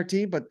entire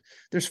team, but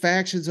there's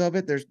factions of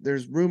it.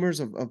 There's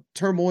rumors of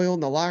turmoil in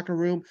the locker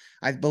room.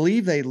 I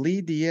believe they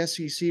lead the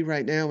SEC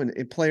right now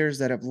in players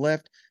that have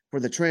left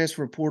for the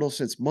transfer portal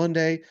since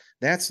Monday.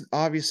 That's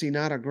obviously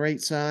not a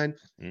great sign.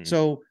 Mm-hmm.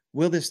 So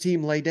will this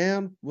team lay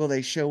down? Will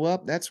they show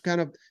up? That's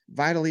kind of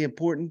vitally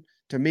important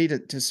to me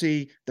to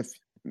see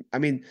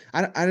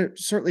I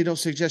certainly don't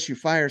suggest you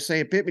fire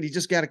Sam Pittman. He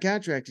just got a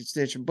contract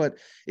extension. But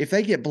if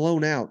they get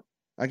blown out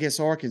against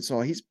Arkansas,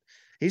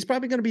 he's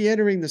probably going to be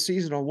entering the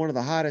season on one of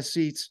the hottest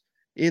seats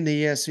in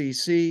the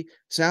SEC.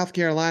 South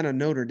Carolina,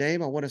 Notre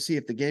Dame. I want to see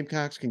if the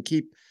Gamecocks can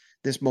keep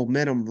this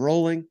momentum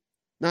rolling.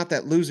 Not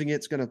that losing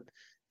it's going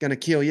to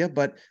kill you,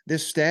 but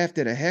this staff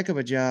did a heck of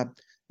a job,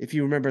 if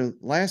you remember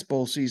last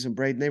bowl season,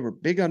 Braden, they were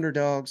big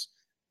underdogs.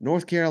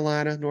 North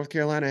Carolina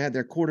had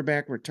their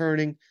quarterback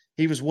returning.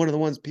 He was one of the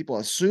ones people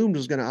assumed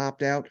was going to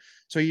opt out.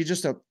 So you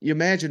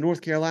imagine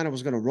North Carolina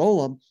was going to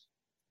roll them.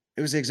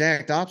 It was the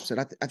exact opposite.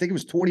 I think it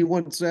was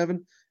 21-7,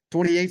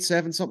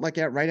 28-7, something like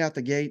that right out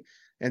the gate.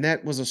 And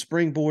that was a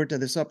springboard to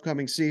this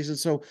upcoming season.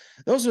 So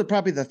those are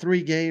probably the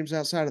 3 games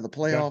outside of the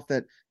playoff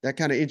that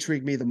kind of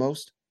intrigued me the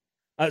most.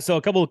 So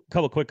a couple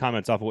quick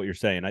comments off of what you're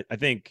saying. I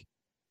think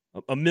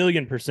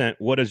 1,000,000%,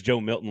 what does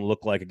Joe Milton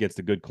look like against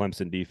a good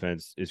Clemson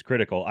defense is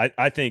critical.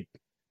 I think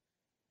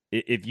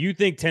if you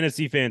think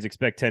Tennessee fans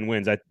expect 10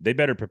 wins, they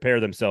better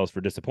prepare themselves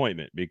for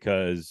disappointment,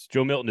 because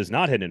Joe Milton is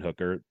not Hendon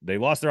Hooker. They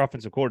lost their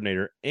offensive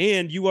coordinator,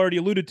 and you already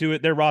alluded to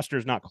it, their roster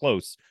is not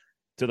close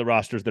to the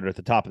rosters that are at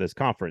the top of this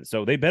conference.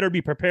 So they better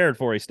be prepared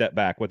for a step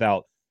back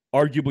without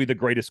arguably the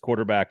greatest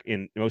quarterback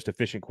in most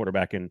efficient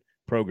quarterback in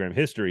program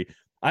history.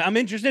 I'm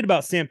interested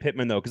about Sam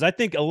Pittman, though, because I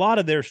think a lot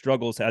of their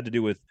struggles had to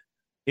do with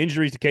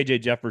injuries to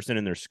KJ Jefferson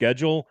in their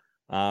schedule.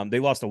 They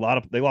lost a lot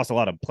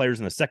of players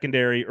in the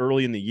secondary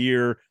early in the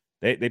year.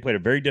 They played a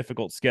very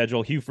difficult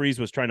schedule. Hugh Freeze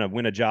was trying to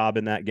win a job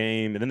in that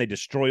game, and then they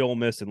destroy Ole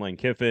Miss and Lane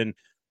Kiffin.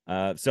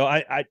 So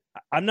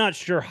I'm not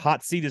sure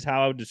hot seat is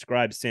how I would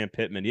describe Sam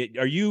Pittman.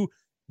 Are you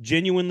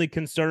genuinely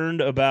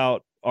concerned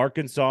about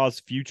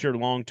Arkansas's future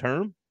long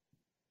term?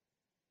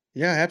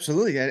 Yeah,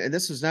 absolutely. And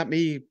this is not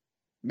me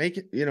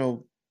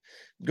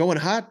going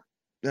hot,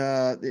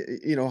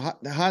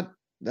 hot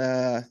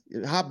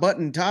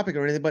button topic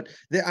or anything, but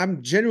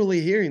I'm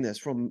generally hearing this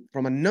from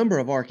a number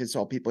of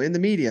Arkansas people in the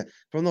media,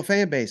 from the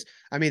fan base.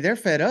 I mean, they're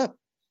fed up.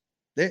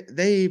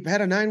 They've had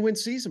a 9-win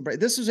season.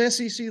 This is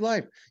SEC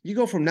life. You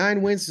go from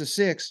 9 wins to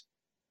 6.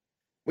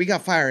 We got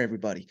to fire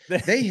everybody.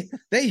 They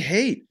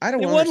hate. I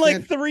don't. They won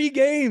like 3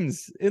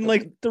 games in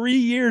like 3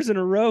 years in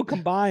a row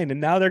combined,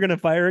 and now they're going to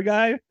fire a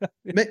guy.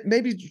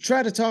 Maybe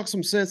try to talk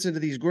some sense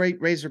into these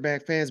great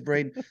Razorback fans,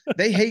 Braden.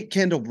 They hate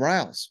Kendall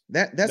Briles.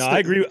 I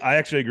agree. I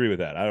actually agree with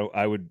that.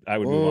 I would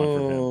move on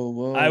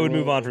from him. I would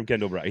move on from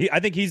Kendall Briles. I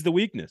think he's the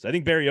weakness. I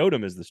think Barry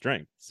Odom is the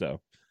strength. So.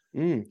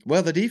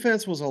 Well, the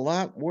defense was a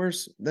lot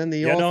worse than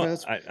the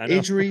offense. I know.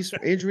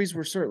 Injuries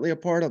were certainly a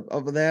part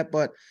of that,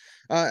 but.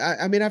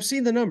 I mean, I've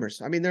seen the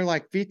numbers. I mean, they're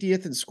like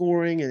 50th in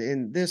scoring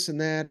and this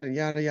and that and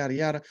yada, yada,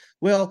 yada.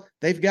 Well,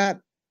 they've got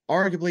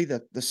arguably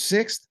the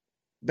 6th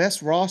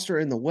best roster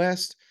in the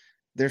West.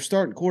 Their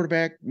starting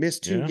quarterback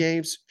missed 2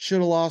 games, should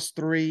have lost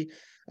 3.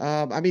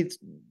 I mean,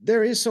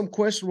 there is some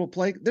questionable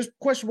play. There's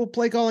questionable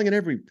play calling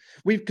in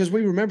because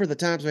we remember the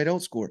times they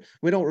don't score.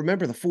 We don't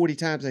remember the 40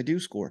 times they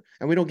do score,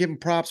 and we don't give them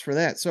props for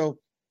that. So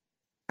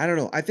I don't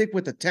know. I think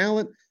with the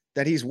talent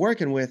that he's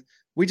working with,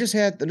 we just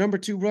had the number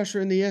 2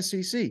 rusher in the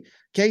SEC,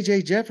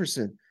 KJ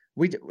Jefferson.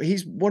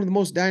 He's one of the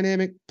most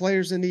dynamic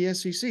players in the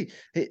SEC.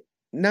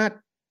 Not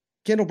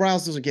Kendall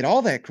Briles doesn't get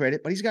all that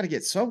credit, but he's got to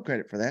get some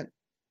credit for that.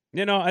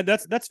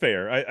 That's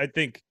fair. I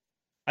think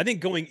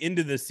going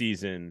into the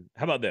season,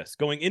 how about this?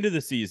 Going into the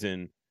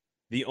season,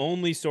 the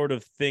only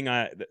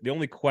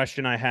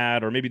question I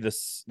had, or maybe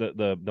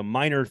the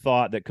minor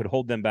thought that could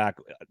hold them back,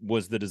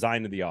 was the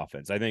design of the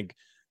offense. I think.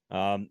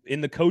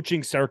 In the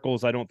coaching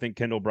circles, I don't think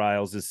Kendall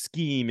Briles'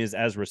 scheme is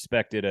as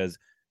respected as,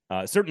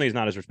 certainly is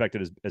not as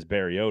respected as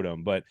Barry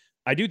Odom. But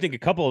I do think a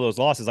couple of those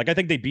losses, like I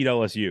think they beat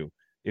LSU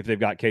if they've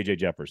got KJ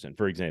Jefferson,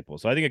 for example.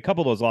 So I think a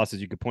couple of those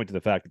losses, you could point to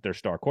the fact that their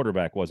star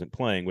quarterback wasn't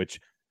playing, which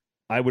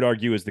I would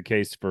argue is the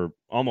case for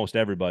almost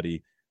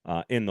everybody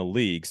in the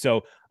league.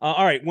 So,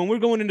 all right, when we're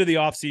going into the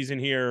offseason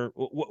here,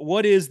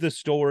 what is the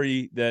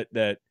story that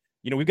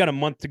we've got a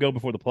month to go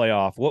before the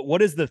playoff.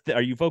 What is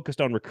are you focused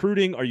on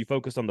recruiting? Are you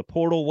focused on the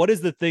portal? What is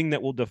the thing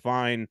that will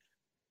define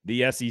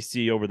the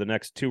SEC over the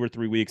next 2 or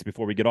 3 weeks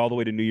before we get all the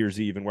way to New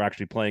Year's Eve and we're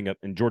actually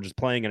and Georgia's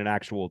playing in an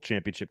actual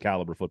championship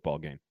caliber football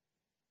game?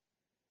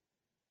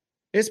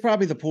 It's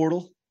probably the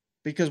portal,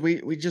 because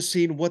we just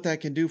seen what that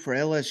can do for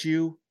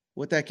LSU,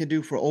 what that can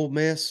do for Ole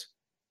Miss.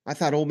 I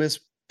thought Ole Miss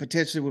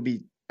potentially would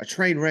be a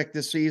train wreck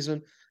this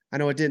season. I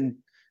know it didn't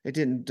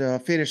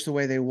finish the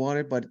way they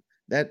wanted, but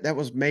that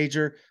was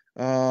major.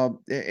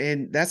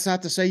 And that's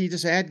not to say you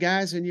just add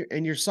guys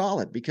and you're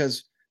solid,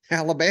 because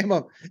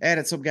Alabama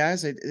added some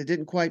guys. It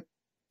didn't quite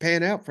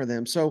pan out for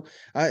them. So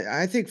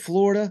I think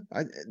Florida,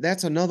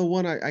 that's another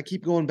one I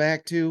keep going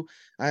back to.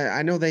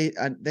 I know they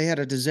had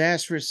a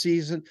disastrous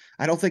season.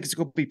 I don't think it's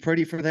going to be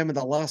pretty for them in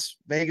the Las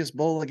Vegas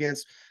Bowl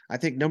against, I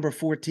think, number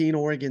 14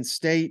 Oregon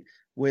State.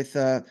 With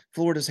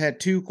Florida's had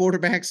 2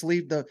 quarterbacks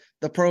leave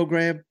the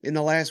program in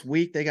the last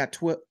week. They got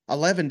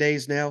 11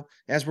 days now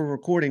as we're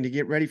recording to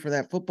get ready for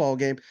that football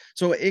game.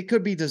 So it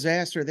could be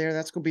disaster there.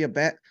 That's going to be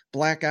a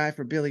black eye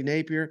for Billy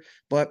Napier.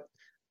 But,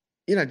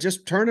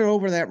 just turning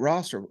over that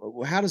roster.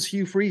 How does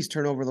Hugh Freeze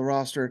turn over the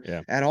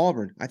roster at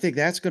Auburn? I think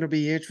that's going to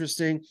be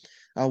interesting.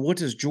 What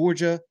does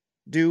Georgia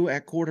do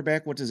at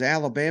quarterback? What does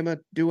Alabama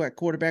do at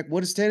quarterback? What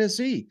does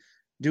Tennessee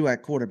do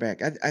at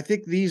quarterback? I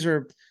think these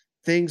are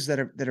things that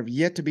have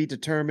yet to be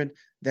determined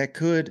that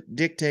could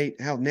dictate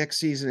how next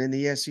season in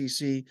the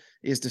SEC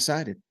is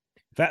decided.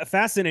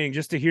 Fascinating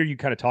just to hear you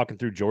kind of talking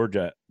through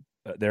Georgia.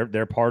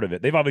 they're part of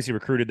it. They've obviously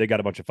recruited. They got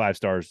a bunch of 5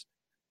 stars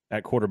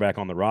at quarterback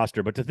on the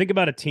roster. But to think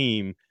about a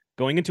team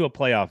going into a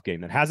playoff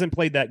game that hasn't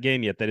played that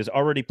game yet, that is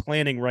already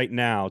planning right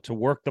now to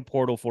work the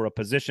portal for a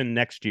position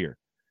next year,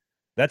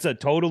 that's a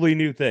totally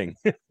new thing.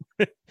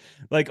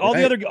 Like all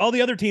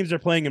the other teams are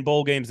playing in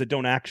bowl games that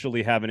don't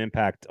actually have an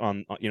impact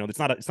on, it's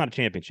not a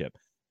championship.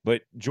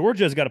 But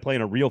Georgia's got to play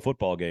in a real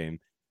football game,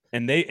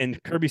 and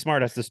Kirby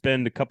Smart has to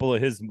spend a couple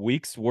of his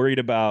weeks worried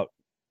about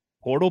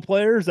portal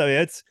players. I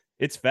mean,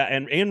 it's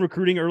and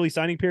recruiting early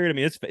signing period. I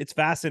mean, it's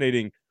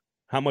fascinating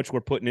how much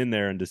we're putting in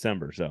there in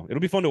December. So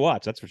it'll be fun to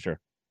watch. That's for sure.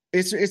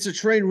 It's a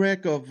train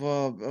wreck of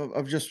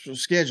just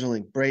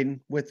scheduling,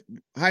 Braden, with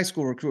high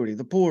school recruiting,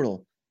 the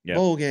portal,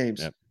 bowl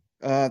games,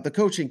 the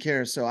coaching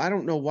carousel. I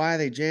don't know why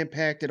they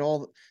jam-packed it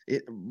all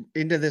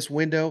into this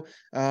window.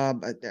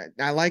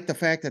 I like the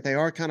fact that they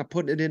are kind of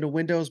putting it into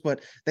windows,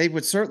 but they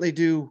would certainly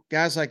do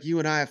guys like you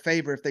and I a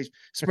favor if they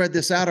spread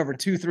this out over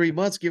 2-3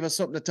 months, give us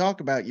something to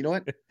talk about. You know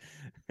what?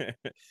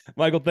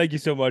 Michael, thank you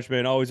so much,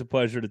 man. Always a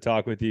pleasure to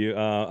talk with you.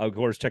 Of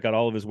course, check out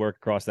all of his work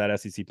across that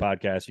SEC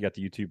podcast. You got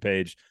the YouTube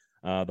page,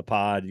 the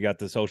pod, you got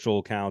the social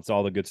accounts,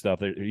 all the good stuff.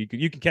 You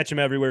can catch him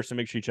everywhere, so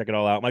make sure you check it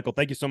all out. Michael,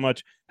 thank you so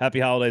much. Happy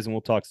holidays, and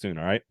we'll talk soon,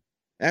 all right?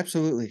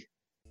 Absolutely.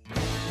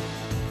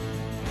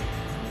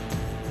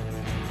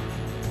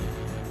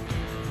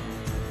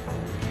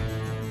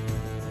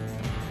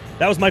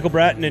 That was Michael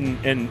Bratton,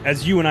 and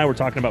as you and I were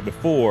talking about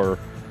before,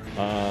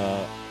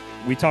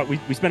 we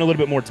spent a little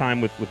bit more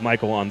time with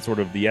Michael on sort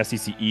of the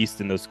SEC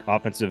East and those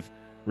offensive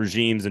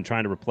regimes and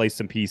trying to replace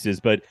some pieces.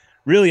 But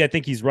really, I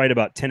think he's right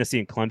about Tennessee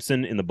and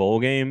Clemson in the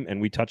bowl game,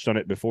 and we touched on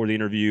it before the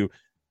interview.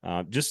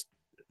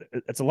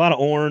 It's a lot of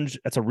orange.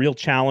 That's a real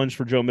challenge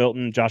for Joe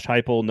Milton, Josh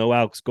Heupel, no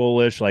Alex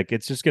Golesh. Like,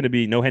 it's just going to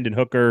be no Hendon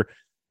Hooker.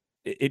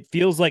 It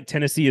feels like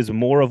Tennessee is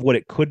more of what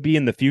it could be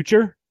in the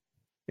future,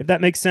 if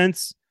that makes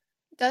sense.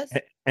 It does.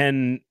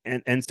 And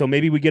so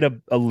maybe we get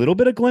a little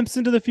bit of glimpse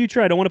into the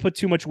future. I don't want to put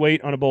too much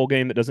weight on a bowl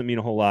game. That doesn't mean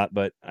a whole lot,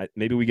 but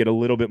maybe we get a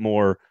little bit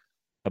more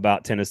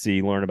about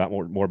Tennessee, learn about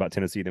more about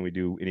Tennessee than we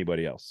do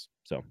anybody else.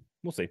 So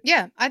we'll see.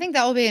 Yeah, I think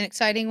that will be an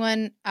exciting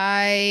one.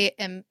 I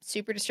am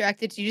super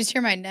distracted. Did you just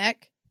hear my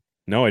neck?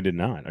 No, I did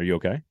not. Are you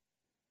okay?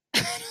 I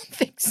don't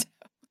think so.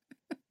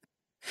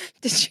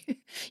 Did you?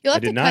 You'll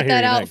have to cut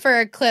that out for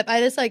a clip.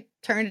 I just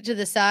turned it to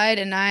the side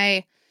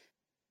and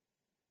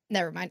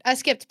never mind. I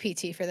skipped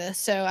PT for this,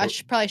 so I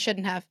probably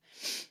shouldn't have.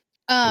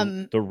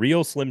 The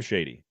real Slim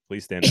Shady.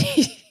 Please stand up.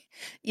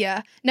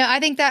 Yeah. No, I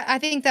think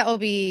that will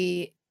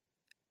be.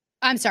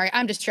 I'm sorry,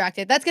 I'm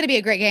distracted. That's going to be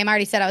a great game. I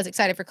already said I was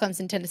excited for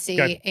Clemson, Tennessee.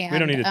 God, and we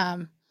don't need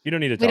to. You don't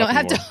need to talk we don't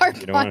anymore.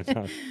 have to harp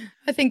on it.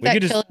 I think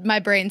that killed my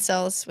brain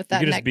cells with that.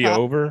 We could just be pop.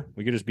 over.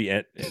 We could just be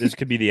this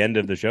could be the end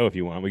of the show if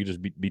you want. We could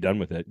just be done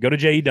with it. Go to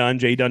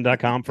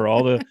jedunn.com for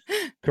all the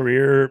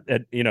career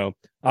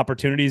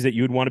opportunities that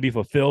you would want to be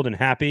fulfilled and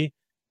happy.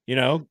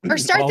 Or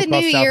start the new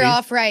year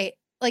off right.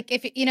 Like,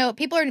 if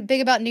people are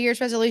big about New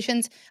Year's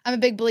resolutions, I'm a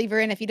big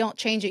believer in if you don't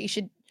change it, you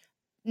should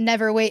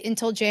never wait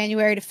until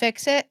January to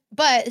fix it.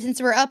 But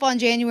since we're up on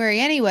January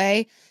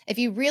anyway, if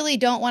you really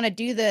don't want to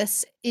do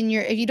this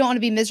if you don't want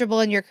to be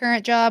miserable in your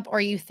current job,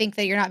 or you think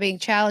that you're not being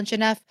challenged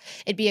enough,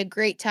 it'd be a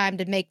great time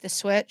to make the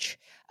switch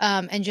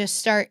and just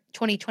start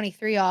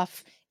 2023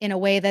 off in a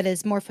way that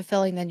is more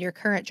fulfilling than your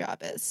current job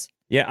is.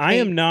 Yeah, I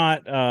am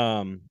not.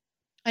 New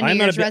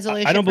Year's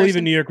resolution. I don't believe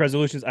in New Year's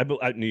resolutions.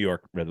 New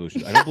York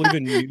resolutions. I don't believe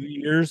in New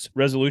Year's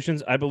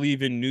resolutions. I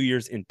believe in New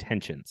Year's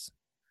intentions.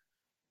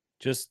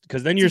 Just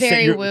because then you're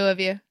very woo of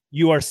you.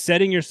 You are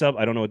setting yourself.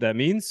 I don't know what that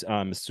means.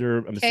 I'm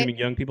assuming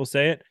young people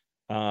say it.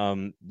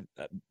 I'm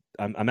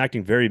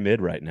acting very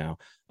mid right now.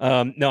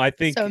 No, I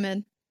think so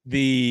mid.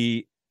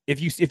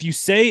 If you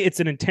say it's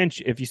an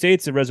intention, if you say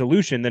it's a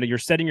resolution, then you're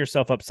setting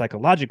yourself up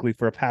psychologically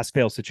for a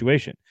pass-fail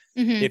situation.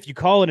 Mm-hmm. If you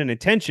call it an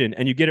intention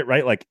and you get it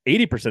right like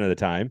 80% of the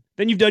time,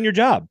 then you've done your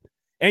job.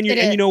 And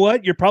you know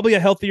what? You're probably a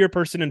healthier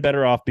person and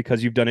better off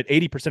because you've done it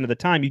 80% of the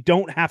time. You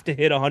don't have to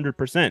hit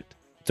 100%.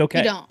 It's okay.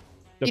 You don't.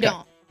 Okay.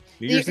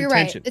 You don't. You're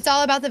right. It's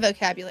all about the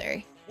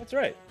vocabulary. That's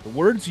right. The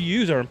words you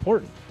use are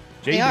important.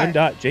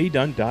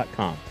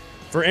 jdunn.com.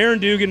 For Aaron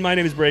Dugan, my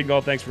name is Braden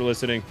Gall. Thanks for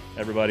listening,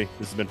 everybody.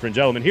 This has been Fringe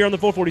Element here on the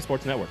 440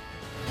 Sports Network.